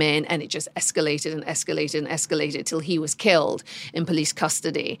rein them in, and it just escalated and escalated and escalated till he was killed in police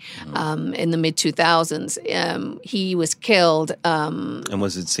custody in the mid-2000s. He was killed. And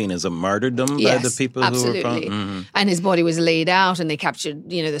was it seen as a martyrdom by the people absolutely. who were from? And his body was laid out, and they captured,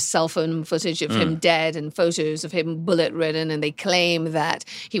 the cell phone footage of him dead and photos of him bullet-ridden, and they claim that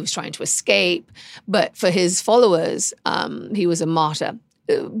he was trying to escape. But for his followers, he was a martyr.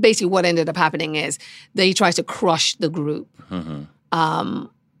 Basically, what ended up happening is they tried to crush the group,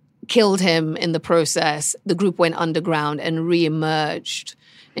 killed him in the process. The group went underground and reemerged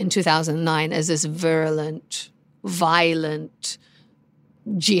in 2009 as this virulent, violent,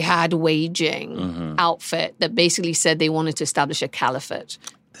 jihad-waging outfit that basically said they wanted to establish a caliphate.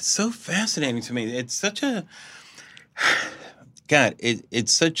 That's so fascinating to me. It's such a... God,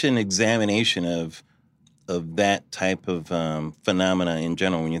 it's such an examination of that type of phenomena in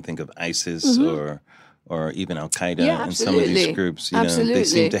general. When you think of ISIS or even Al Qaeda and some of these groups, they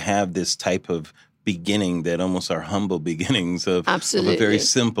seem to have this type of beginning that almost are humble beginnings of a very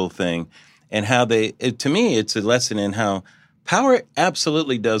simple thing, and how to me, it's a lesson in how power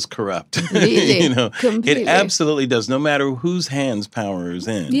absolutely does corrupt. Completely. It absolutely does, no matter whose hands power is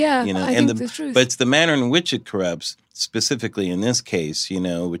in. Yeah, I think the truth. But it's the manner in which it corrupts, specifically in this case,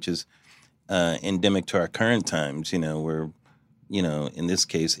 which is endemic to our current times, where, in this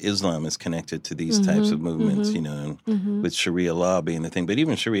case, Islam is connected to these types of movements, with Sharia law being the thing. But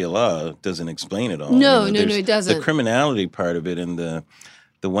even Sharia law doesn't explain it all. No, it doesn't. The criminality part of it and the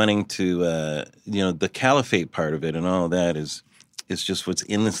wanting to, the caliphate part of it and all that is just what's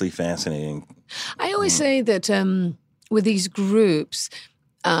endlessly fascinating. I always say that with these groups,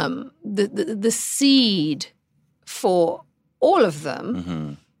 the seed for all of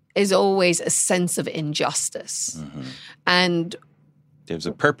them is always a sense of injustice. And there's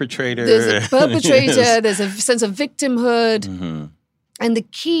a perpetrator. There's Yes. There's a sense of victimhood. And the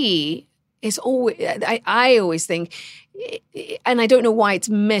key is always, I always think, and I don't know why it's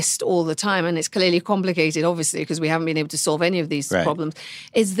missed all the time, and it's clearly complicated, obviously, because we haven't been able to solve any of these problems,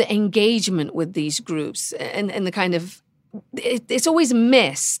 is the engagement with these groups and the kind of, it's always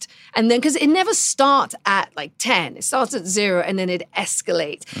missed. And then, because it never starts at like 10, it starts at 0 and then it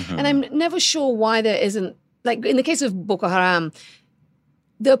escalates. And I'm never sure why there isn't, like in the case of Boko Haram,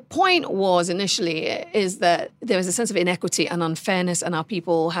 the point was initially is that there was a sense of inequity and unfairness and our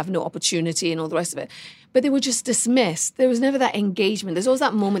people have no opportunity and all the rest of it. But they were just dismissed. There was never that engagement. There's always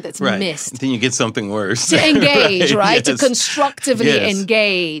that moment that's missed. Then you get something worse. To engage, right? Yes. To constructively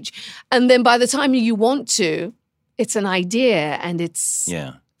engage. And then by the time you want to, it's an idea and it's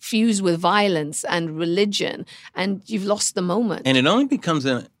fused with violence and religion and you've lost the moment. And it only becomes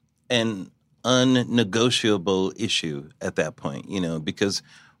an unnegotiable issue at that point, because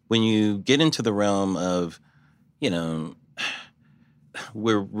when you get into the realm of,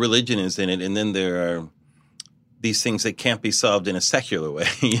 where religion is in it, and then there are these things that can't be solved in a secular way.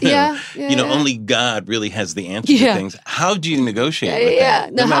 Only God really has the answer to things. How do you negotiate with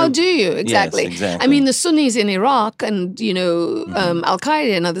that? No, how do you? Exactly. Yes, exactly. I mean, the Sunnis in Iraq and,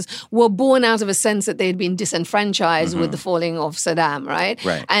 Al-Qaeda and others were born out of a sense that they'd been disenfranchised with the falling of Saddam, right?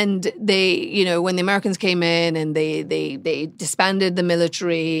 And they, when the Americans came in and they disbanded the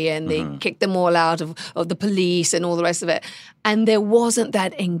military and they kicked them all out of the police and all the rest of it. And there wasn't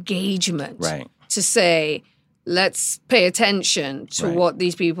that engagement to say, let's pay attention to what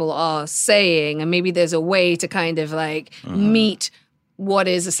these people are saying. And maybe there's a way to kind of like meet what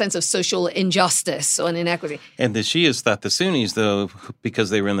is a sense of social injustice or an inequity. And the Shias thought the Sunnis, though, because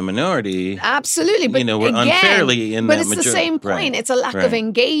they were in the minority, absolutely, but were unfairly in but that it's majority. the same point. It's a lack of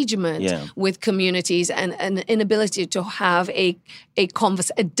engagement with communities and an inability to have a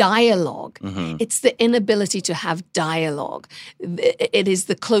dialogue. It's the inability to have dialogue. It is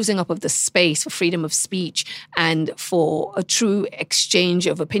the closing up of the space for freedom of speech and for a true exchange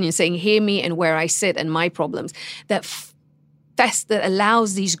of opinion, saying, hear me and where I sit and my problems, that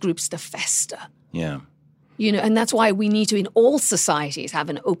allows these groups to fester. And that's why we need to, in all societies,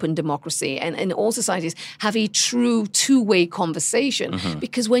 have an open democracy and in all societies have a true two-way conversation.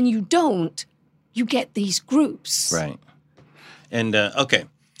 Because when you don't, you get these groups. Right. And, okay,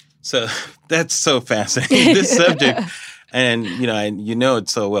 so that's so fascinating, this subject. And, it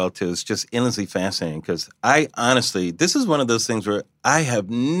so well, too. It's just endlessly fascinating because I honestly, this is one of those things where I have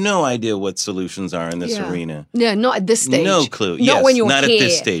no idea what solutions are in this arena. Yeah, not at this stage. No clue. Not when you're not here. At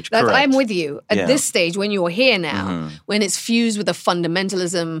this stage, correct. I'm with you. At this stage, when you're here now, when it's fused with a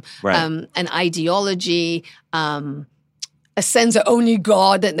fundamentalism, an ideology, a sense of only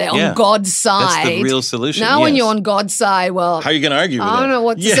God, that they're on God's side. That's the real solution. Now when you're on God's side, well... How are you going to argue with that? I don't know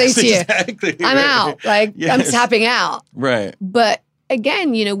what to say to you. Exactly. I'm out. I'm tapping out. Right. But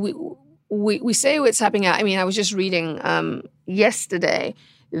again, we say it's tapping out. I mean, I was just reading yesterday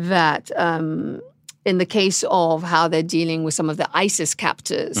that in the case of how they're dealing with some of the ISIS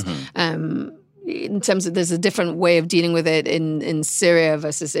captors, in terms of there's a different way of dealing with it in Syria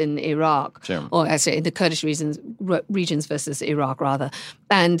versus in Iraq, or actually in the Kurdish regions versus Iraq, rather.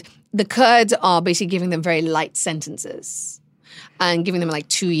 And the Kurds are basically giving them very light sentences and giving them like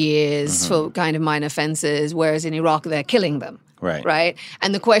 2 years for kind of minor offenses, whereas in Iraq they're killing them. Right?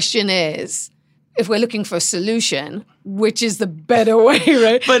 And the question is, if we're looking for a solution, which is the better way,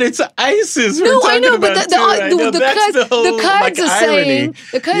 right? But it's ISIS the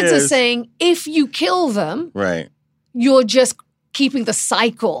Kurds are saying, if you kill them, you're just keeping the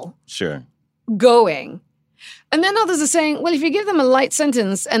cycle going. And then others are saying, well, if you give them a light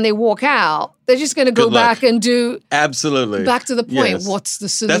sentence and they walk out, they're just going to go back and do... Absolutely. Back to the point. What's the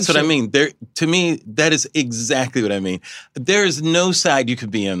solution? That's what I mean. To me, that is exactly what I mean. There is no side you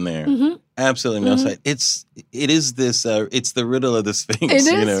could be in there. Absolutely no side. It is this, it's the riddle of the Sphinx.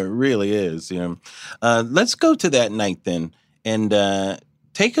 It is. It really is. Let's go to that night then. And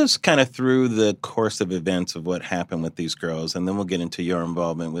Take us kind of through the course of events of what happened with these girls, and then we'll get into your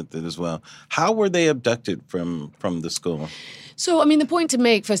involvement with it as well. How were they abducted from the school? So, I mean, the point to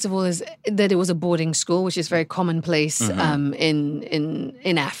make, first of all, is that it was a boarding school, which is very commonplace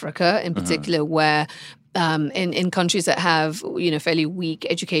in Africa, in particular, where in countries that have, fairly weak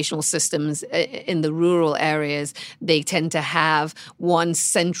educational systems in the rural areas, they tend to have one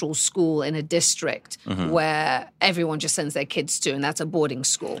central school in a district where everyone just sends their kids to, and that's a boarding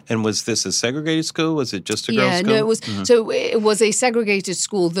school. And was this a segregated school? Was it just a girls' school? No, it was. So it was a segregated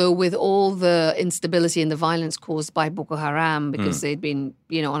school, though, with all the instability and the violence caused by Boko Haram, because they'd been,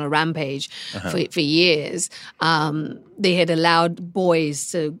 on a rampage for years. They had allowed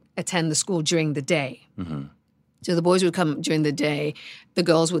boys to attend the school during the day. So the boys would come during the day. The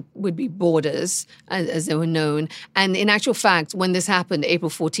girls would be boarders, as they were known. And in actual fact, when this happened,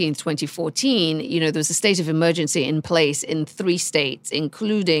 April 14th, 2014, there was a state of emergency in place in 3 states,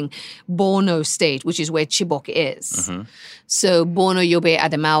 including Borno State, which is where Chibok is. So Borno, Yobe,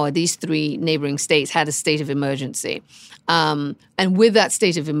 Adamawa, these 3 neighboring states had a state of emergency. And with that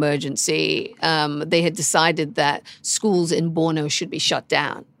state of emergency, they had decided that schools in Borno should be shut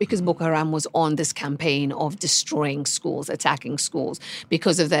down because Boko Haram was on this campaign of destroying schools, attacking schools,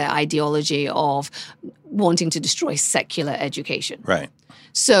 because of their ideology of wanting to destroy secular education. Right.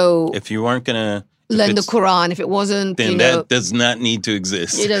 So if you weren't going to learn the Quran, if it wasn't, then that does not need to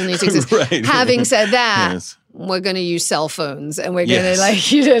exist. It doesn't need to exist. Right. Having said that, we're going to use cell phones and we're going to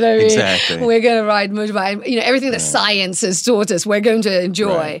Exactly. We're going to ride motorbike. Everything that science has taught us, we're going to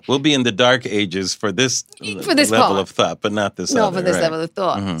enjoy. Right. We'll be in the dark ages for this level of thought, but not this Not for this level of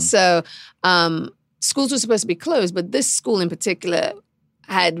thought. So schools were supposed to be closed, but this school in particular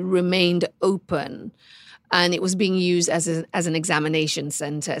had remained open. And it was being used as an examination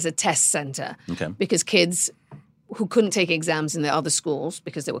center, as a test center, because kids who couldn't take exams in the other schools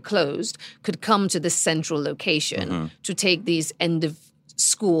because they were closed could come to this central location to take these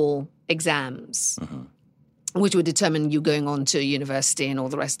end-of-school exams, which would determine you going on to university and all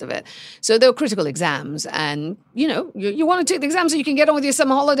the rest of it. So they were critical exams, and, you want to take the exams so you can get on with your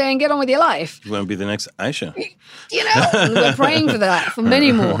summer holiday and get on with your life. You want to be the next Aisha. We're praying for that, for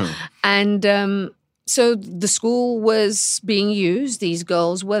many more. And so the school was being used. These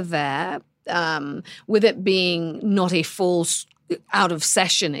girls were there. With it being not a full out of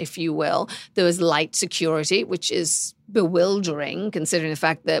session, if you will, there was light security, which is bewildering considering the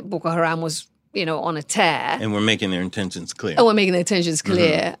fact that Boko Haram was, on a tear. And we're making their intentions clear. Oh, we're making their intentions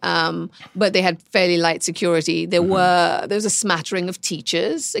clear. But they had fairly light security. There was a smattering of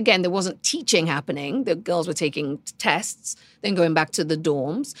teachers. Again, there wasn't teaching happening. The girls were taking tests, then going back to the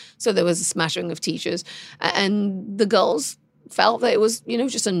dorms. So there was a smattering of teachers. And the girls felt that it was,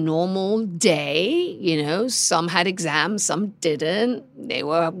 just a normal day. Some had exams, some didn't. They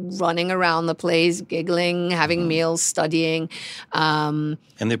were running around the place, giggling, having meals, studying. And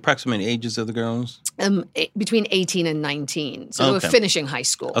the approximate ages of the girls? Between 18 and 19. So they were finishing high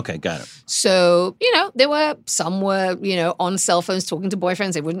school. Okay, got it. So, some were, on cell phones talking to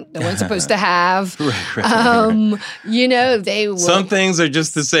boyfriends they weren't supposed to have. Right. They were... Some things are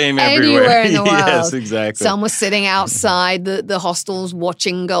just the same everywhere in the world. Yes, exactly. Some were sitting outside the hostels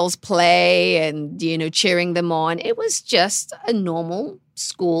watching girls play and, cheering them on. It was just a normal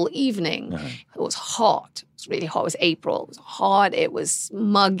school evening. It was hot. It was really hot. It was April. It was hot. It was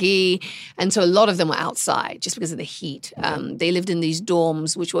muggy. And so a lot of them were outside just because of the heat. They lived in these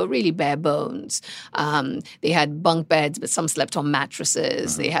dorms, which were really bare bones. They had bunk beds, but some slept on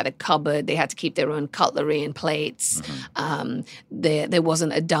mattresses. They had a cupboard. They had to keep their own cutlery and plates. There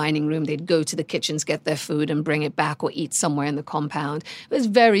wasn't a dining room. They'd go to the kitchens, get their food, and bring it back or eat somewhere in the compound. It was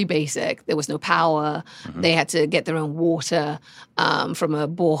very basic. There was no power. They had to get their own water from a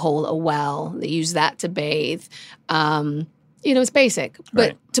borehole, a well. They used that to bathe. It's basic.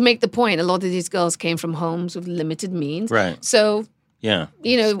 But to make the point, a lot of these girls came from homes with limited means. Right. So,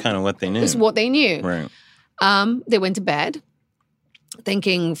 it's kind of what they knew. It's what they knew. Right. They went to bed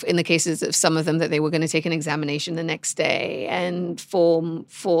thinking, in the cases of some of them, that they were going to take an examination the next day. And for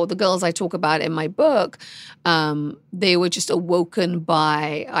the girls I talk about in my book, they were just awoken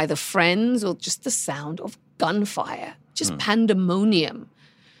by either friends or just the sound of gunfire, just pandemonium.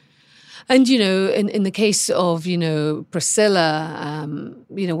 And, in the case of, Priscilla,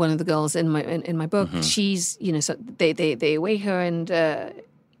 one of the girls in my book, she's, so they wake her and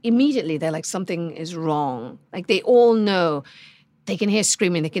immediately they're like, something is wrong. Like they all know, they can hear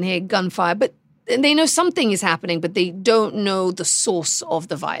screaming, they can hear gunfire, but they know something is happening, but they don't know the source of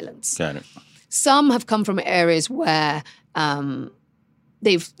the violence. Got it. Some have come from areas where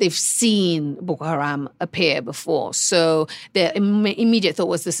they've seen Boko Haram appear before. So their immediate thought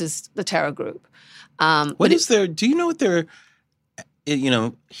was, this is the terror group. Do you know what their,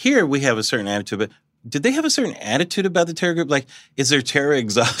 here we have a certain attitude, but did they have a certain attitude about the terror group? Like, is there terror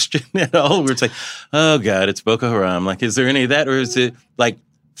exhaustion at all? Where it's like, oh God, it's Boko Haram. Like, is there any of that? Or is it like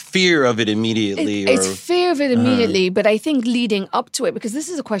fear of it immediately? It's fear of it immediately, but I think leading up to it, because this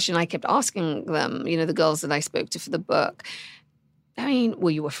is a question I kept asking them, the girls that I spoke to for the book. I mean, were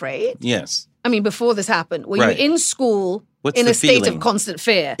you afraid? Yes. I mean, before this happened, were you in school in a state of constant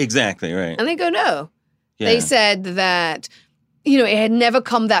fear? Exactly, right. And they go, no. Yeah. They said that, it had never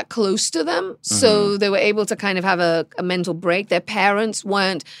come that close to them. So they were able to kind of have a mental break. Their parents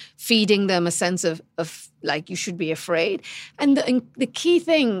weren't feeding them a sense of like, you should be afraid. And the key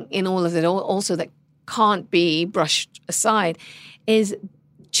thing in all of it also that can't be brushed aside is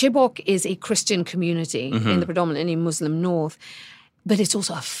Chibok is a Christian community in the predominantly Muslim North, but it's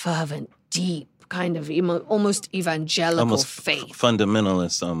also a fervent, deep, kind of almost evangelical faith.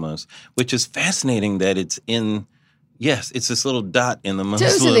 Fundamentalist almost, which is fascinating that it's in... Yes, it's this little dot in the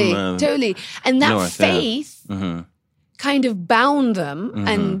Muslim Totally. And that North, faith kind of bound them,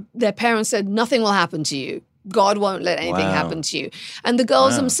 and their parents said, nothing will happen to you. God won't let anything happen to you. And the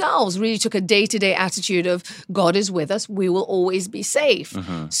girls themselves really took a day-to-day attitude of, God is with us, we will always be safe.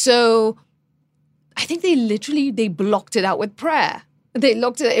 So I think they blocked it out with prayer. They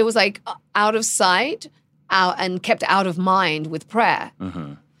looked at it was like out of sight, and kept out of mind with prayer.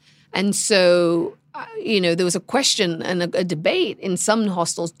 And so... there was a question and a debate in some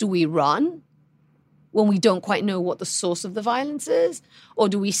hostels. Do we run when we don't quite know what the source of the violence is? Or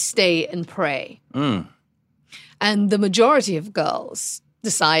do we stay and pray? And the majority of girls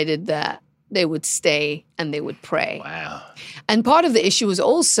decided that they would stay and they would pray. Wow. And part of the issue was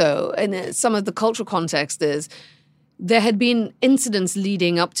also, and some of the cultural context is, there had been incidents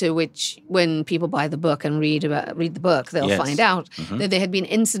leading up to which, when people buy the book and read the book, they'll find out that there had been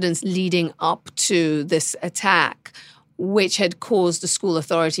incidents leading up to this attack, which had caused the school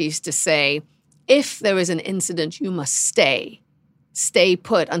authorities to say, if there is an incident, you must stay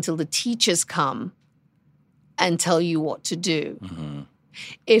put until the teachers come and tell you what to do.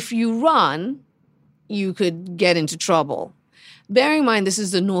 If you run, you could get into trouble. Bearing in mind, this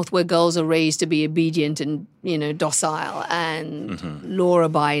is the North where girls are raised to be obedient and, docile and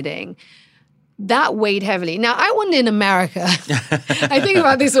law-abiding. That weighed heavily. Now, I wonder in America, I think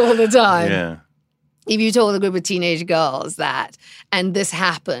about this all the time. Yeah. If you told a group of teenage girls that, and this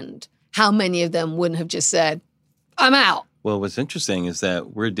happened, how many of them wouldn't have just said, I'm out? Well, what's interesting is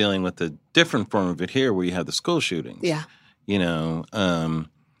that we're dealing with a different form of it here where you have the school shootings. Yeah.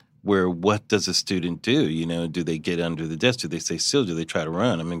 Where what does a student do? Do they get under the desk? Do they stay still? Do they try to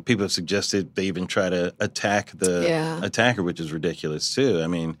run? I mean, people have suggested they even try to attack the attacker, which is ridiculous too. I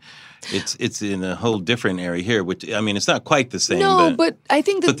mean, it's in a whole different area here, which, I mean, it's not quite the same. No, but I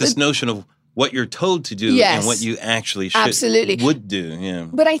think that... But this notion of what you're told to do and what you actually would do. Yeah.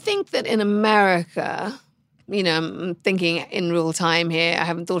 But I think that in America... I'm thinking in real time here. I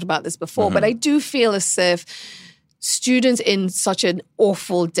haven't thought about this before, but I do feel as if students in such an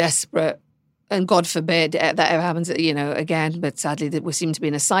awful, desperate, and God forbid that ever happens, again, but sadly that we seem to be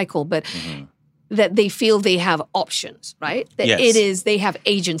in a cycle, but that they feel they have options, right? That they have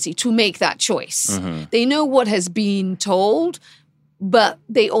agency to make that choice. They know what has been told, but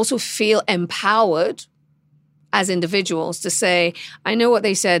they also feel empowered as individuals to say, I know what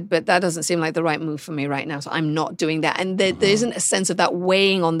they said, but that doesn't seem like the right move for me right now, so I'm not doing that. And there isn't a sense of that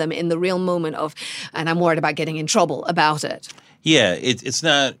weighing on them in the real moment of, and I'm worried about getting in trouble about it. Yeah, it's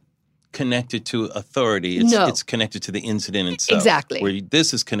not connected to authority. It's connected to the incident itself. Exactly. Where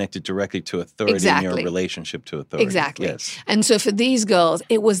this is connected directly to authority and your relationship to authority. Exactly. Yes. And so for these girls,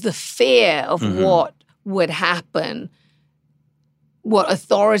 it was the fear of what would happen, what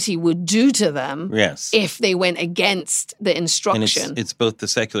authority would do to them if they went against the instruction. And it's both the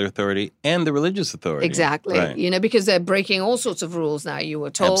secular authority and the religious authority. Exactly. Right. Because they're breaking all sorts of rules now, you were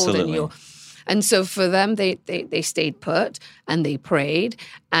told. Absolutely. And so for them, they stayed put and they prayed.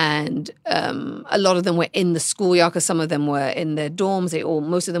 And a lot of them were in the schoolyard because some of them were in their dorms.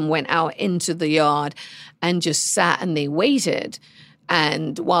 Most of them went out into the yard and just sat and they waited.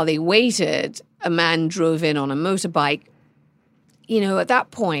 And while they waited, a man drove in on a motorbike. At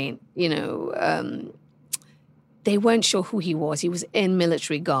that point, they weren't sure who he was. He was in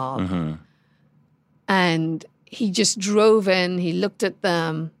military garb. And he just drove in, he looked at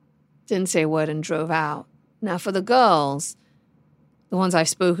them, didn't say a word and drove out. Now, for the girls, the ones I've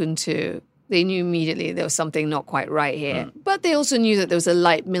spoken to, they knew immediately there was something not quite right here. But they also knew that there was a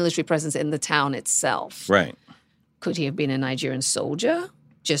light military presence in the town itself. Right. Could he have been a Nigerian soldier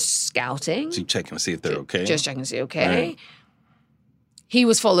just scouting? So you checking to see if they're okay? Just checking to see okay. Right. He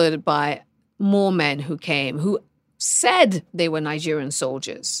was followed by more men who came, who said they were Nigerian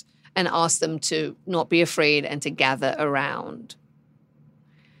soldiers and asked them to not be afraid and to gather around.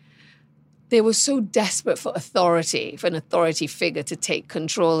 They were so desperate for authority, for an authority figure to take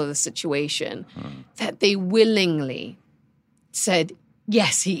control of the situation, that they willingly said,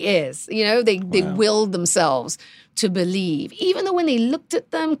 yes, he is. You know, they willed themselves to believe. Even though when they looked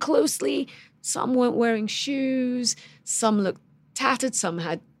at them closely, some weren't wearing shoes, some looked tattered, some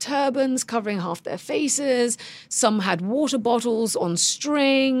had turbans covering half their faces, some had water bottles on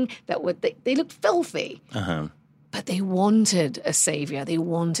string that were, they looked filthy. But they wanted a savior. They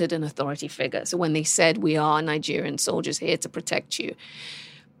wanted an authority figure. So when they said, we are Nigerian soldiers here to protect you,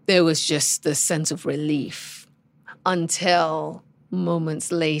 there was just this sense of relief until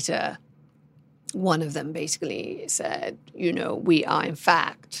moments later, one of them basically said, you know, we are in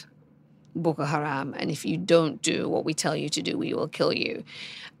fact Boko Haram, and if you don't do what we tell you to do, we will kill you.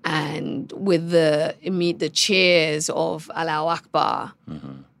 And with the cheers of Allahu Akbar,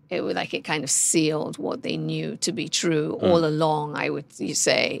 it was like it kind of sealed what they knew to be true all along, I would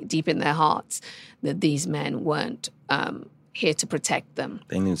say, deep in their hearts, that these men weren't here to protect them.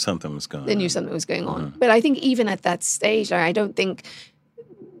 They knew something was going on. They knew something was going on. But I think even at that stage, I don't think,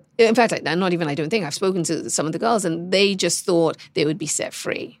 in fact, not even I don't think, I've spoken to some of the girls and they just thought they would be set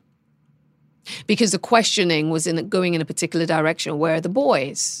free. Because the questioning was going in a particular direction. Where are the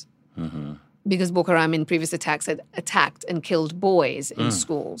boys? Because Boko Haram in previous attacks had attacked and killed boys in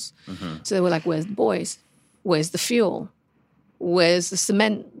schools. So they were like, where's the boys? Where's the fuel? Where's the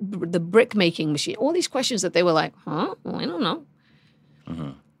cement, the brick-making machine? All these questions that they were like, well, I don't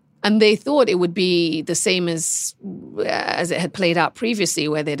know. And they thought it would be the same as it had played out previously,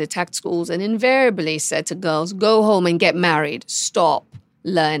 where they'd attacked schools and invariably said to girls, go home and get married. Stop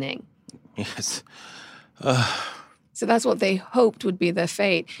learning. Yes. So that's what they hoped would be their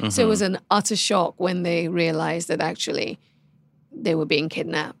fate. So it was an utter shock when they realized that actually they were being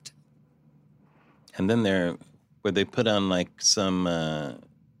kidnapped. And then were they put on like some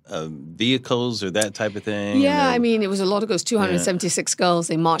vehicles or that type of thing? Yeah, I mean, it was a lot of girls, 276 girls.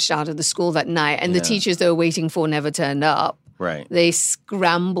 They marched out of the school that night, and the teachers they were waiting for never turned up. Right. They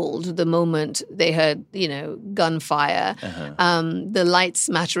scrambled the moment they heard, gunfire. The light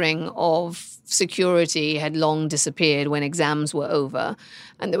smattering of security had long disappeared when exams were over.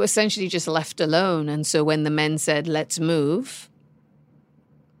 And they were essentially just left alone. And so when the men said, let's move,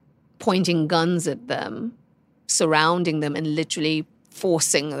 pointing guns at them, surrounding them and literally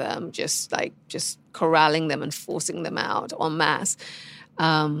forcing them, just corralling them and forcing them out en masse,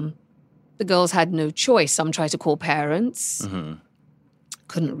 the girls had no choice. Some tried to call parents,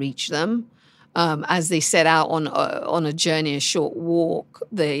 couldn't reach them. As they set out on a journey, a short walk,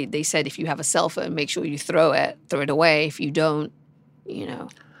 they said, if you have a cell phone, make sure you throw it away. If you don't,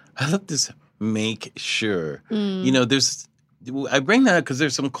 I love this make sure. I bring that up because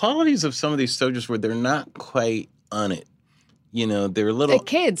there's some qualities of some of these soldiers where they're not quite on it. They're a little... They're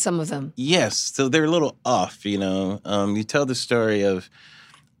kids, some of them. Yes, so they're a little off, You tell the story of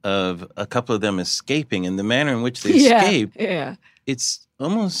a couple of them escaping and the manner in which they escape. Yeah. It's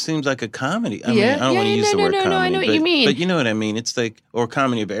almost seems like a comedy. I mean, I don't want to use the word comedy. No, I know what you mean. But you know what I mean. It's like, or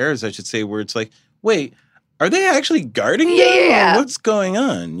comedy of errors, I should say, where it's like, wait, are they actually guarding them? Yeah. Or what's going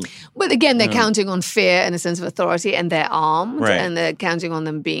on? But again, they're counting on fear and a sense of authority, and they're armed, right. and they're counting on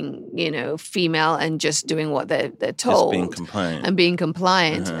them being, female and just doing what they're told. Just being compliant. And being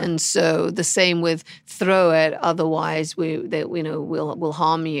compliant. And so the same with throw it, otherwise we'll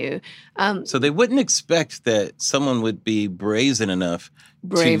harm you. So they wouldn't expect that someone would be brazen enough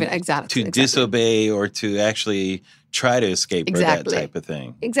to disobey or to actually try to escape or that type of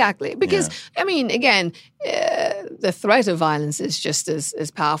thing. Exactly. Because, I mean, again, the threat of violence is just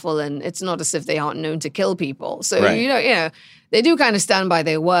as powerful, and it's not as if they aren't known to kill people. So, they do kind of stand by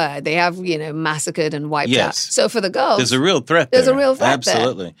their word. They have, massacred and wiped out. So for the girls... There's a real threat there. There's a real threat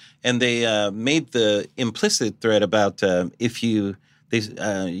Absolutely. there. And they made the implicit threat about if you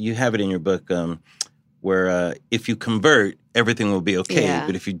have it in your book where if you convert, everything will be okay. Yeah.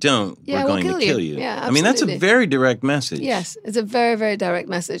 But if you don't, we're going to kill you. Yeah, absolutely. I mean, that's a very direct message. Yes, it's a very, very direct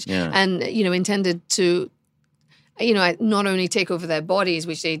message. Yeah. And, intended to, not only take over their bodies,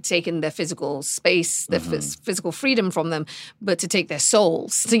 which they'd taken their physical space, their physical freedom from them, but to take their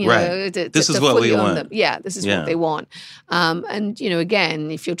souls. This is what we want. Them. Yeah, this is what they want. And, again,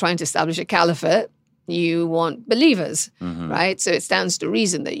 if you're trying to establish a caliphate, you want believers, right? So it stands to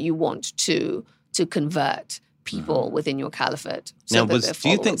reason that you want to convert people within your caliphate. Now, do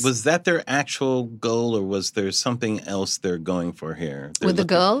you think, was that their actual goal, or was there something else they're going for here? With the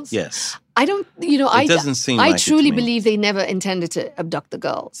girls? Yes. I don't, it doesn't seem like I truly believe they never intended to abduct the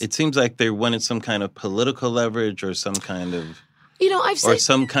girls. It seems like they wanted some kind of political leverage or some kind of, or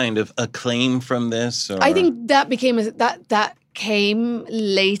some kind of acclaim from this. Or... I think that became that came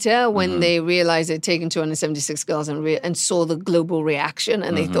later when they realized they'd taken 276 girls and saw the global reaction,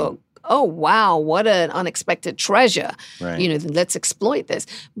 and they thought, oh, wow, what an unexpected treasure. Right. Let's exploit this.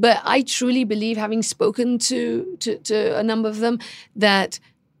 But I truly believe, having spoken to a number of them, that,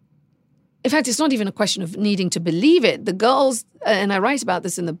 in fact, it's not even a question of needing to believe it. The girls, and I write about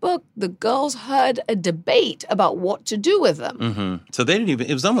this in the book, the girls heard a debate about what to do with them. Mm-hmm. So they didn't even,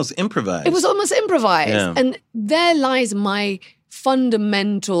 it was almost improvised. It was almost improvised. Yeah. And there lies my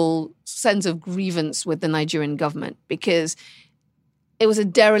fundamental sense of grievance with the Nigerian government, because it was a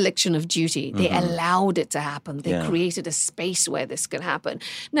dereliction of duty. They allowed it to happen. They created a space where this could happen.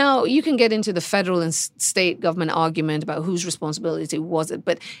 Now, you can get into the federal and state government argument about whose responsibility was it,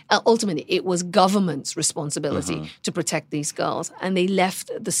 but ultimately it was government's responsibility to protect these girls. And they left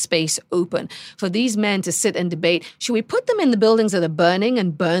the space open for these men to sit and debate, should we put them in the buildings that are burning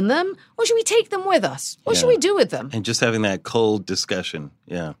and burn them, or should we take them with us? What should we do with them? And just having that cold discussion,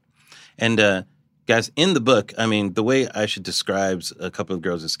 And guys, in the book, I mean, the way Aisha describes a couple of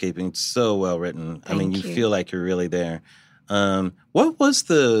girls escaping, it's so well written. I mean, you feel like you're really there. What was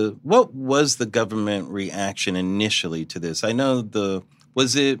the government reaction initially to this? I know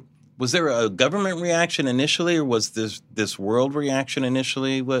was there a government reaction initially, or was this world reaction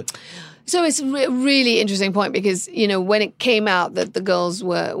initially? What? So it's a really interesting point, because, when it came out that the girls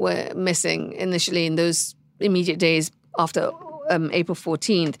were missing initially in those immediate days after April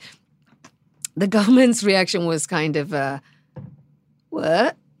 14th, the government's reaction was kind of,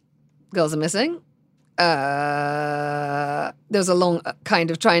 what? Girls are missing? There was a long kind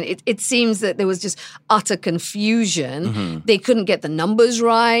of trying. It seems that there was just utter confusion. They couldn't get the numbers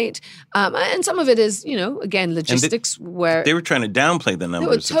right. And some of it is, again, logistics where... They were trying to downplay the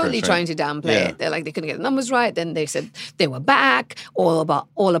numbers. They were totally trying to downplay it. They're like, they couldn't get the numbers right. Then they said they were back, all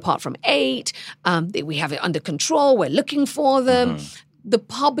apart from 8. We have it under control. We're looking for them. The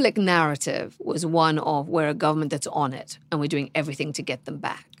public narrative was one of, we're a government that's on it and we're doing everything to get them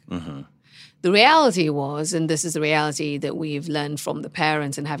back. The reality was, and this is the reality that we've learned from the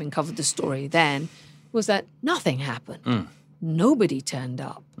parents and having covered the story then, was that nothing happened. Nobody turned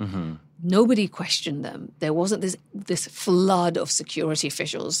up. Nobody questioned them. There wasn't this flood of security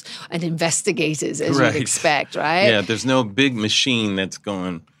officials and investigators as you'd expect, right? Yeah, there's no big machine that's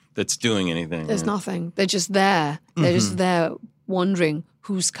doing anything. There's nothing. They're just there. They're just there, wondering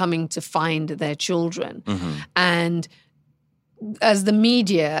who's coming to find their children. And as the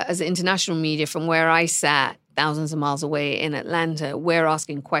media, as the international media, from where I sat, thousands of miles away in Atlanta, we're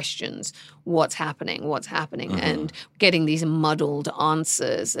asking questions. What's happening? And getting these muddled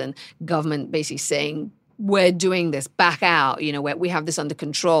answers, and government basically saying, we're doing this, back out, we have this under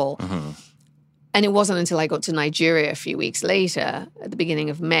control. And it wasn't until I got to Nigeria a few weeks later, at the beginning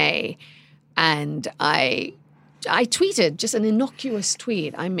of May, and I tweeted just an innocuous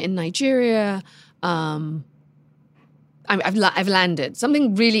tweet. I'm in Nigeria. I've landed.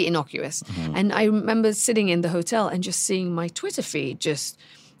 Something really innocuous. And I remember sitting in the hotel and just seeing my Twitter feed just,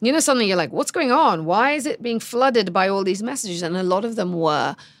 suddenly you're like, what's going on? Why is it being flooded by all these messages? And a lot of them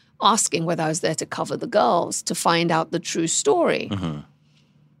were asking whether I was there to cover the girls, to find out the true story.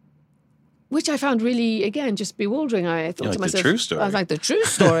 Which I found really, again, just bewildering. I thought to myself, the true story. I was like, the true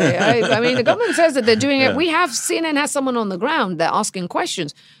story. I mean, the government says that they're doing it. We have, CNN has someone on the ground. They're asking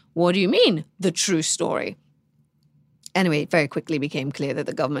questions. What do you mean, the true story? Anyway, it very quickly became clear that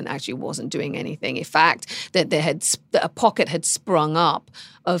the government actually wasn't doing anything. In fact, that a pocket had sprung up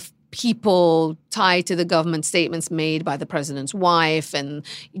of people tied to the government, statements made by the president's wife and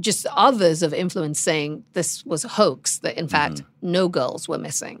just others of influence saying this was a hoax, that in fact no girls were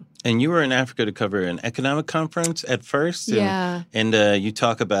missing. And you were in Africa to cover an economic conference at first. And you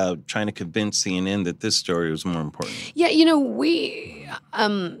talk about trying to convince CNN that this story was more important. Yeah, we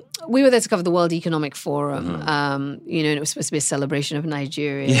were there to cover the World Economic Forum, and it was supposed to be a celebration of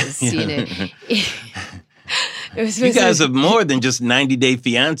Nigeria's, You guys have more than just 90 Day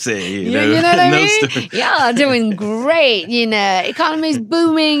Fiancé. You know what I mean? Yeah, doing great. Economy's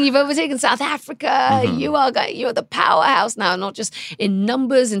booming. You've overtaken South Africa. You're the powerhouse now, not just in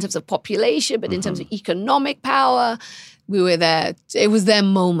numbers, in terms of population, but in terms of economic power. We were there. It was their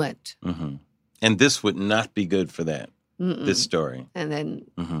moment. And this would not be good for that. This story. And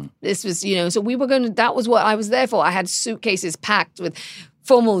then this was, so we were that was what I was there for. I had suitcases packed with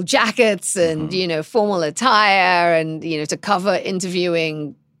formal jackets and, formal attire and, to cover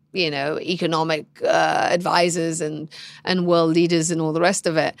interviewing, economic advisors and world leaders and all the rest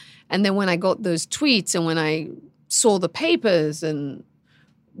of it. And then when I got those tweets and when I saw the papers and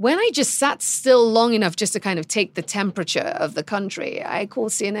when I just sat still long enough just to kind of take the temperature of the country, I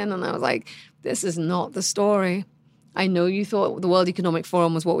called CNN and I was like, this is not the story. I know you thought the World Economic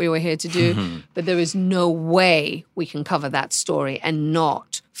Forum was what we were here to do, but there is no way we can cover that story and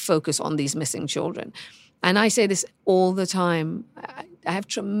not focus on these missing children. And I say this all the time. I have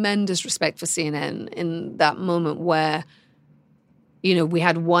tremendous respect for CNN in that moment where, we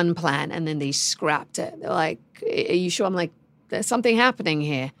had one plan and then they scrapped it. They're like, are you sure? I'm like, there's something happening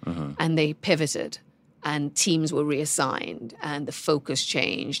here. And they pivoted. And teams were reassigned and the focus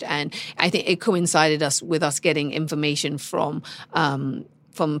changed. And I think it coincided with us getting information from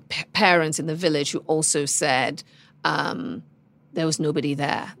parents in the village who also said there was nobody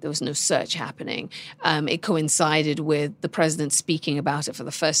there. There was no search happening. It coincided with the president speaking about it for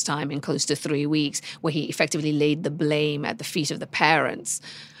the first time in close to 3 weeks, where he effectively laid the blame at the feet of the parents.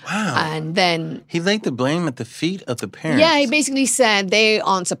 Wow. And then he laid the blame at the feet of the parents. Yeah, he basically said they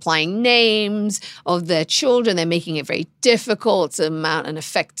aren't supplying names of their children. They're making it very difficult to mount an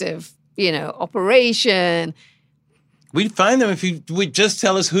effective, operation. We'd find them if you would just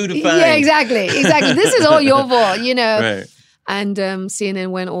tell us who to find. Yeah, exactly. This is all your fault, Right. And CNN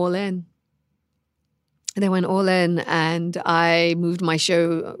went all in. They went all in, and I moved my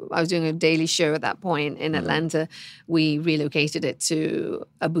show. I was doing a daily show at that point in Atlanta. We relocated it to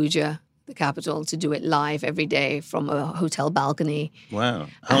Abuja, the capital, to do it live every day from a hotel balcony. Wow.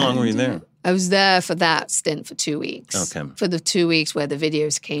 How long were you there? I was there for that stint for 2 weeks. Okay. For the 2 weeks where the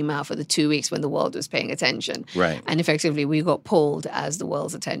videos came out, for the 2 weeks when the world was paying attention. Right. And effectively, we got pulled as the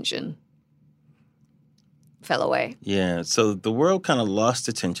world's attention fell away. Yeah. So the world kind of lost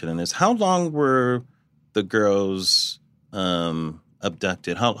attention in this. How long were the girls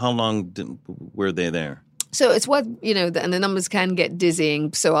abducted? How long were they there? So it's what, and the numbers can get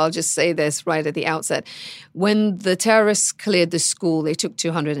dizzying. So I'll just say this right at the outset. When the terrorists cleared the school, they took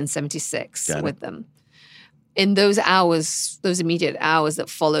 276 with them. In those hours, those immediate hours that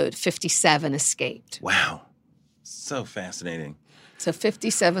followed, 57 escaped. Wow. So fascinating. So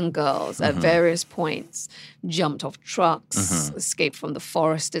 57 girls at various points jumped off trucks, escaped from the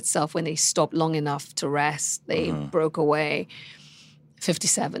forest itself. When they stopped long enough to rest, they broke away.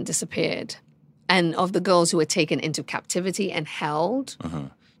 57 disappeared. And of the girls who were taken into captivity and held,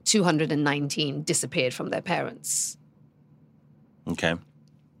 219 disappeared from their parents. Okay.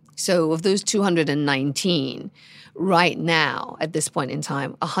 So of those 219, right now, at this point in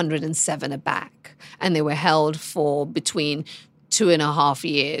time, 107 are back. And they were held for between 2.5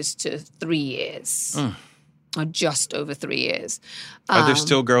 years to 3 years, or just over 3 years. Are there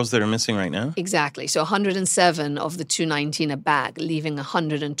still girls that are missing right now? Exactly. So 107 of the 219 are back, leaving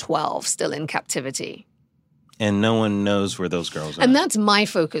 112 still in captivity. And no one knows where those girls are. And that's my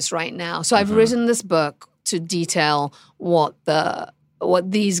focus right now. So I've written this book to detail what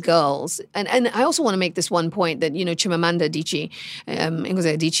these girls, and I also want to make this one point that, Chimamanda Adichie,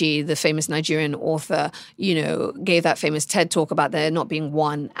 Ngozi Adichie, the famous Nigerian author, gave that famous TED talk about there not being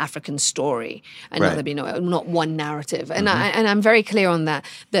one African story and not there being not one narrative. And I'm very clear on that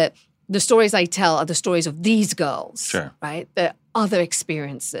the stories I tell are the stories of these girls, sure. right? The other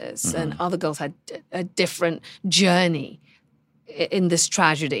experiences and other girls had a different journey in this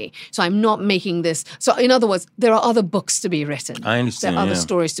tragedy. So I'm not making this. So in other words, there are other books to be written. I understand. There are other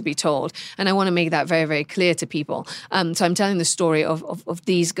stories to be told. And I want to make that very, very clear to people. So I'm telling the story of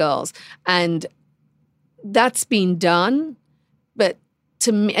these girls. And that's been done. But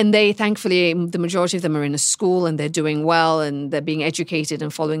to me, and they, thankfully, the majority of them are in a school and they're doing well and they're being educated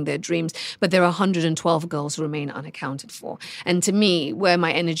and following their dreams. But there are 112 girls who remain unaccounted for. And to me, where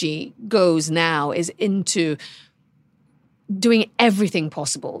my energy goes now is into doing everything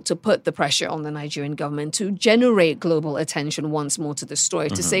possible to put the pressure on the Nigerian government to generate global attention once more to the story,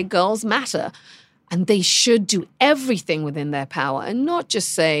 to say girls matter and they should do everything within their power and not just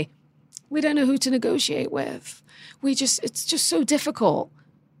say, we don't know who to negotiate with. It's just so difficult.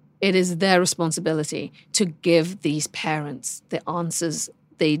 It is their responsibility to give these parents the answers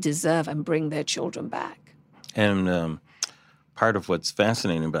they deserve and bring their children back. And part of what's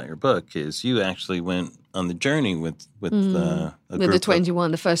fascinating about your book is you actually went on the journey with the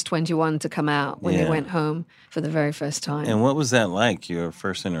 21, the first 21 to come out when they went home for the very first time. And what was that like, your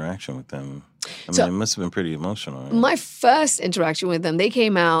first interaction with them? I mean, it must have been pretty emotional. Right? My first interaction with them, they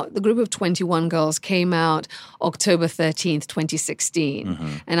came out, the group of 21 girls came out October 13th,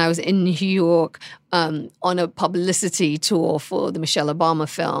 2016. And I was in New York on a publicity tour for the Michelle Obama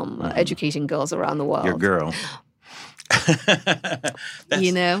film, Educating Girls Around the World. Your girl.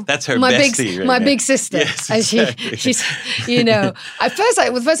 That's her my bestie big, my big sister. Yes, exactly. She's,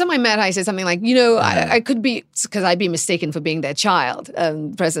 the first time I met her, I said something like, I could be, because I'd be mistaken for being their child,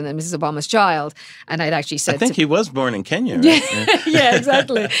 President and Mrs. Obama's child, and I'd actually said, I think he was born in Kenya. Right? Yeah,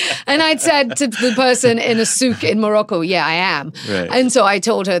 exactly. And I'd said to the person in a souk in Morocco, yeah, I am. Right. And so I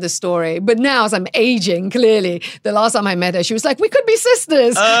told her the story. But now, as I'm aging, clearly, the last time I met her, she was like, we could be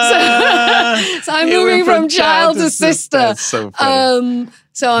sisters. So I'm moving from child to sister. That's so funny.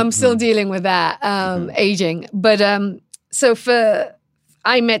 So I'm still dealing with that, aging. But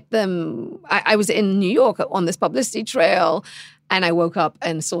I met them, I was in New York on this publicity trail, and I woke up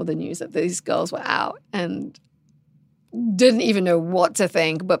and saw the news that these girls were out and didn't even know what to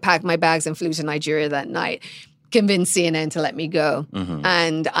think, but packed my bags and flew to Nigeria that night, convinced CNN to let me go.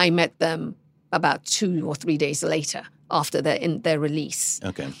 And I met them about 2 or 3 days later after their release.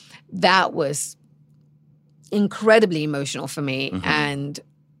 Okay. That was incredibly emotional for me, and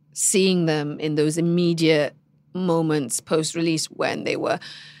seeing them in those immediate moments post-release when they were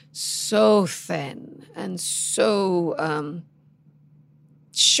so thin and so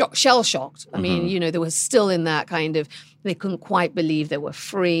shell-shocked. I mean, they were still in that kind of, they couldn't quite believe they were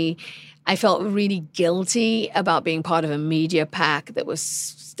free. I felt really guilty about being part of a media pack that was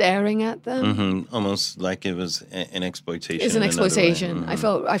staring at them. Almost like it was an exploitation. It's an exploitation. I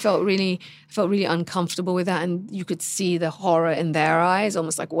felt really uncomfortable with that, and you could see the horror in their eyes,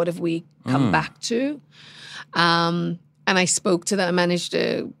 almost like, what have we come back to? And I spoke to them. I managed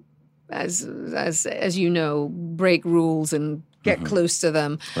to, as you know, break rules and get close to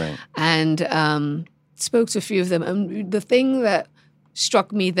them, right. And spoke to a few of them. And the thing that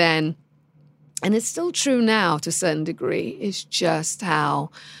struck me then, and it's still true now to a certain degree, is just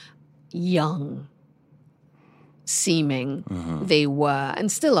how young seeming they were,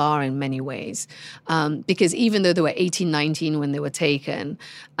 and still are in many ways. Because even though they were 18, 19 when they were taken,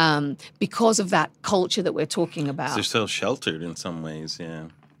 because of that culture that we're talking about. They're so sheltered in some ways, yeah.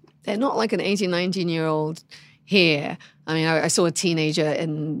 They're not like an 18, 19-year-old here. I mean, I saw a teenager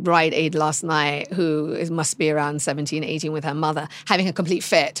in Rite Aid last night who must be around 17, 18 with her mother, having a complete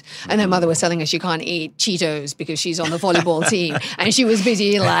fit. And her mother was telling her she can't eat Cheetos because she's on the volleyball team. And she was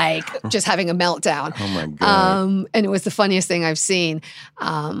busy, just having a meltdown. Oh, my God. And it was the funniest thing I've seen.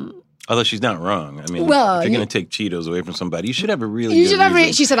 Although she's not wrong. I mean, if you're going to take Cheetos away from somebody, you should have a really good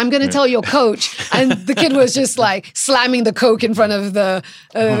reason. She said, I'm going to tell your coach. And the kid was just slamming the Coke in front of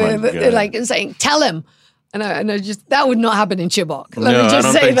and saying, tell him. And I just, that would not happen in Chibok. Let me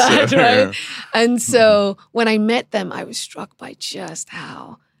just say that, so. Right? And so when I met them, I was struck by just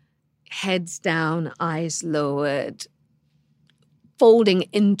how heads down, eyes lowered, folding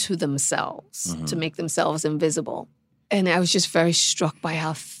into themselves to make themselves invisible. And I was just very struck by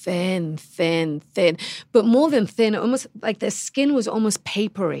how thin. But more than thin, almost like their skin was almost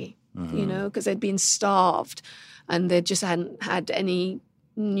papery, because they'd been starved and they just hadn't had any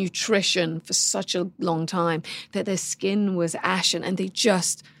nutrition for such a long time, that their skin was ashen, and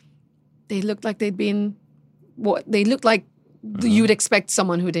they looked like they'd been you would expect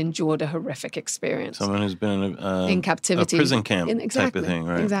someone who'd endured a horrific experience. Someone who's been in captivity. A prison camp type of thing,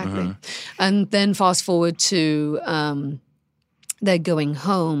 right? Exactly. And then fast forward to they're going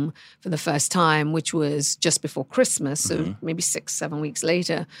home for the first time, which was just before Christmas, so maybe 6-7 weeks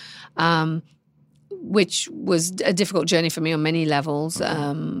later, which was a difficult journey for me on many levels.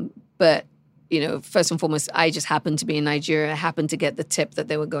 But, first and foremost, I just happened to be in Nigeria. I happened to get the tip that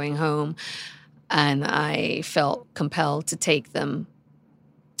they were going home. And I felt compelled to take them,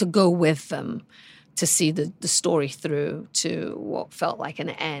 to go with them, to see the story through to what felt like an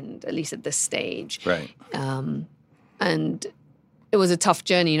end, at least at this stage. Right. And it was a tough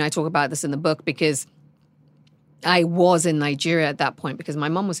journey. I talk about this in the book because I was in Nigeria at that point because my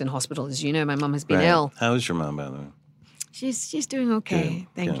mom was in hospital. As you know, my mom has been ill. How is your mom, by the way? She's doing okay.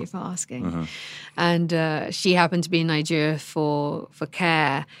 Thank you for asking. And she happened to be in Nigeria for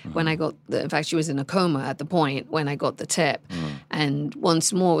care when I got in fact, she was in a coma at the point when I got the tip. And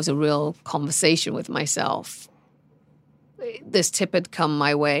once more, it was a real conversation with myself. This tip had come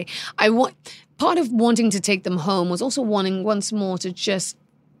my way. Part of wanting to take them home was also wanting once more to just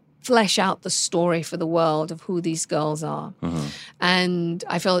flesh out the story for the world of who these girls are. And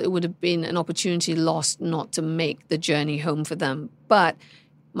I felt it would have been an opportunity lost not to make the journey home for them. But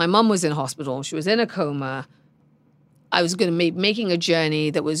my mum was in hospital. She was in a coma. I was going to be making a journey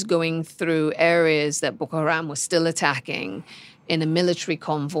that was going through areas that Boko Haram was still attacking in a military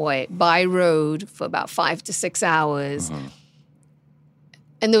convoy by road for about 5 to 6 hours.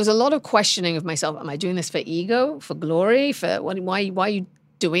 And there was a lot of questioning of myself. Am I doing this for ego, for glory? Why are you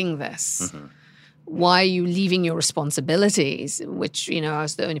doing this? Why are you leaving your responsibilities? Which, I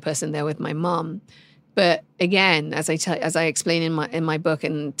was the only person there with my mom. But again, as I explain in my book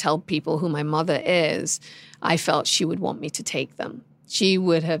and tell people who my mother is, I felt she would want me to take them. She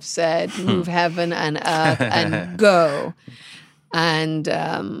would have said, move heaven and earth and go. And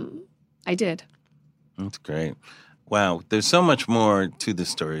I did. That's great. Wow. There's so much more to the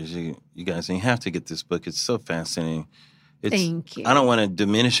stories, you guys. And you have to get this book. It's so fascinating. Thank you. I don't want to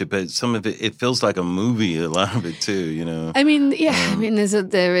diminish it, but some of it feels like a movie, a lot of it too, I mean,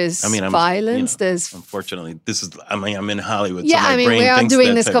 there is violence. There's unfortunately, I'm in Hollywood. Yeah, so my brain we are thinks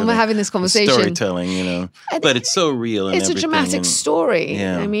doing that this, having this conversation. Storytelling, but it's so real and it's a dramatic story.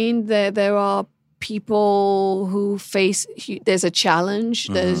 Yeah. I mean, there are people who face, there's a challenge.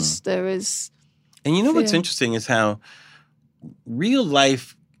 There is. And what's interesting is how real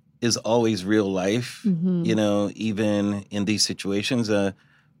life is always real life, even in these situations.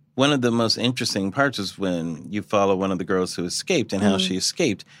 One of the most interesting parts is when you follow one of the girls who escaped and how she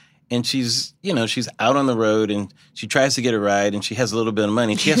escaped. And she's out on the road and she tries to get a ride and she has a little bit of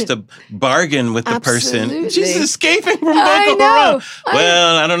money. She has to bargain with the person. She's escaping from Boko Haram.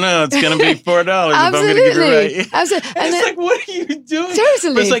 Well, I don't know. It's going to be $4 if I'm going to get a ride. Absolutely. And it's like, what are you doing?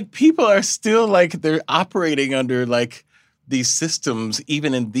 Seriously. But it's like people are still they're operating under these systems,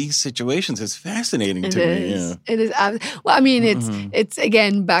 even in these situations. It's fascinating to me. Yeah. It is. Well, I mean, it's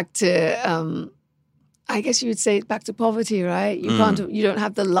again back to, I guess you would say back to poverty, right? You you don't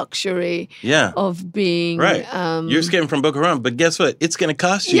have the luxury of being right. You're escaping from Boko Haram, but guess what? It's going to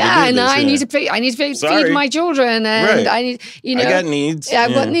cost you. Yeah, to do this. I need to pay. I need to feed my children, and I need. I got needs. Yeah,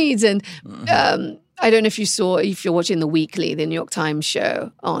 I've got needs, and I don't know if you're watching The Weekly, the New York Times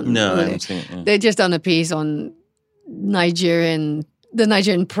show on. No, I haven't seen it. Yeah. They just done a piece on the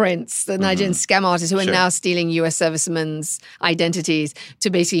Nigerian prince, the Nigerian scam artists who are now stealing U.S. servicemen's identities to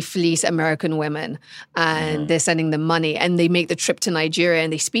basically fleece American women. And they're sending them money. And they make the trip to Nigeria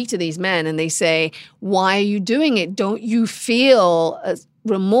and they speak to these men and they say, why are you doing it? Don't you feel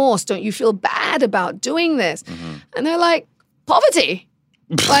remorse? Don't you feel bad about doing this? And they're like, poverty.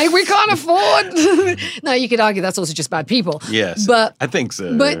 We can't afford. Now, you could argue that's also just bad people. Yes, but I think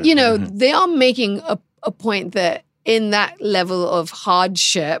so. But, they are making a point that in that level of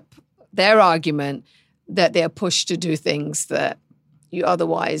hardship, their argument that they're pushed to do things that you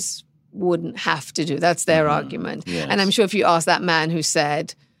otherwise wouldn't have to do. That's their argument. Yes. And I'm sure if you ask that man who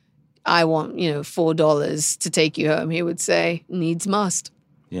said, I want, $4 to take you home, he would say, needs must.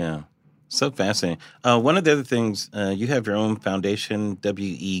 Yeah. So fascinating. One of the other things, you have your own foundation,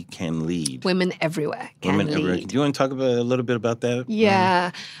 WE Can Lead. Women Everywhere Can Lead. Everywhere. Do you want to talk a little bit about that? Yeah.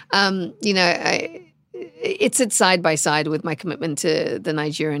 It sits side by side with my commitment to the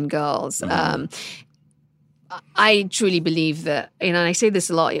Nigerian girls. I truly believe that, and I say this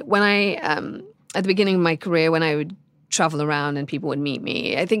a lot, when at the beginning of my career, when I would travel around and people would meet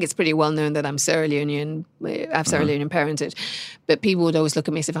me, I think it's pretty well known that I'm Sierra Leonean, I have Sierra Leonean parentage, but people would always look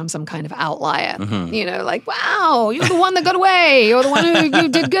at me as if I'm some kind of outlier. Wow, you're the one that got away. You're the one who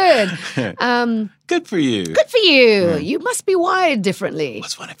did good. Good for you. Good for you. You must be wired differently.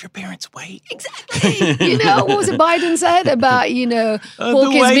 Was one of your parents white? Exactly. What was it Biden said about,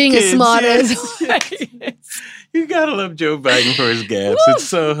 poor kids being as smart as... You gotta love Joe Biden for his gaps. It's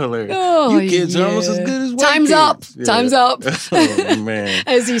so hilarious. You kids are almost as good as white Time's kids. up. Yeah. Time's up. Oh, man.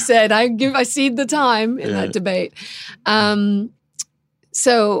 As he said, I cede the time in that debate.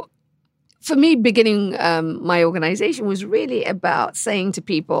 So for me, beginning my organization was really about saying to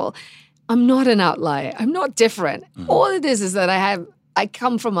people, I'm not an outlier. I'm not different. All it is that I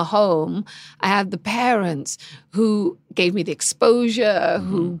come from a home. I have the parents who gave me the exposure,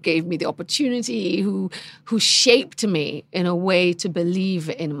 who gave me the opportunity, who shaped me in a way to believe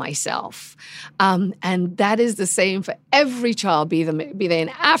in myself. And that is the same for every child, be they in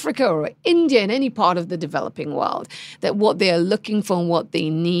Africa or India, in any part of the developing world, that what they are looking for and what they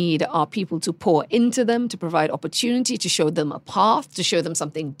need are people to pour into them, to provide opportunity, to show them a path, to show them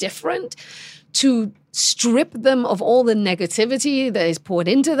something different, to strip them of all the negativity that is poured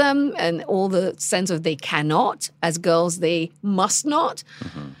into them and all the sense of they cannot. As girls, they must not.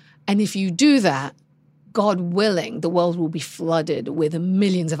 And if you do that, God willing, the world will be flooded with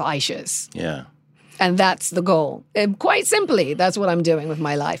millions of Aishas. Yeah. And that's the goal. And quite simply, that's what I'm doing with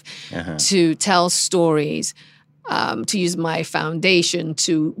my life. To tell stories, to use my foundation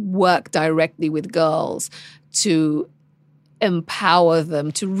to work directly with girls, to empower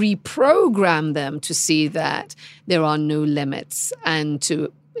them, to reprogram them to see that there are no limits, and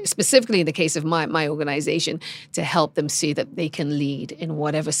to, specifically in the case of my organization, to help them see that they can lead in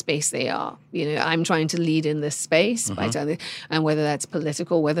whatever space they are. I'm trying to lead in this space, and whether that's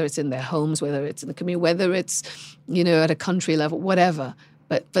political, whether it's in their homes, whether it's in the community, whether it's, at a country level, whatever.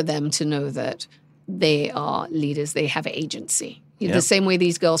 But for them to know that they are leaders, they have agency. The same way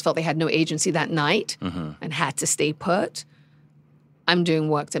these girls felt they had no agency that night and had to stay put. I'm doing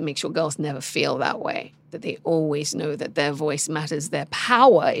work to make sure girls never feel that way, that they always know that their voice matters, their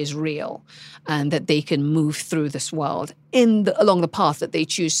power is real, and that they can move through this world along the path that they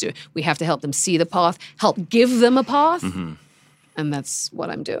choose to. We have to help them see the path, help give them a path, and that's what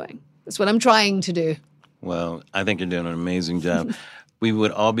I'm doing. That's what I'm trying to do. Well, I think you're doing an amazing job. We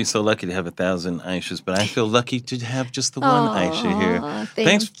would all be so lucky to have 1,000 Aishas, but I feel lucky to have just the one Aisha here.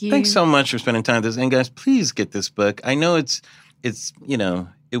 Thank you. Thanks so much for spending time with us. And guys, please get this book. I know it's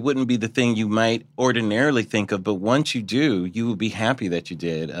it wouldn't be the thing you might ordinarily think of, but once you do, you will be happy that you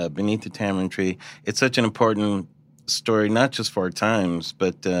did. Beneath the Tamarind Tree. It's such an important story, not just for our times,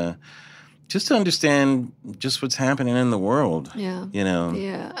 but just to understand just what's happening in the world.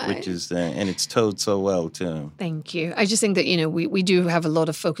 Which is, and it's told so well, too. Thank you. I just think that, we do have a lot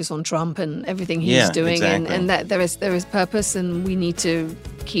of focus on Trump and everything he's doing, exactly. and that there is purpose, and we need to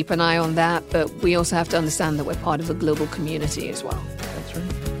keep an eye on that, but we also have to understand that we're part of a global community as well. That's right.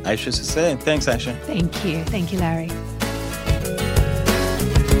 Aisha Sasay. Thanks, Aisha. Thank you. Thank you, Larry.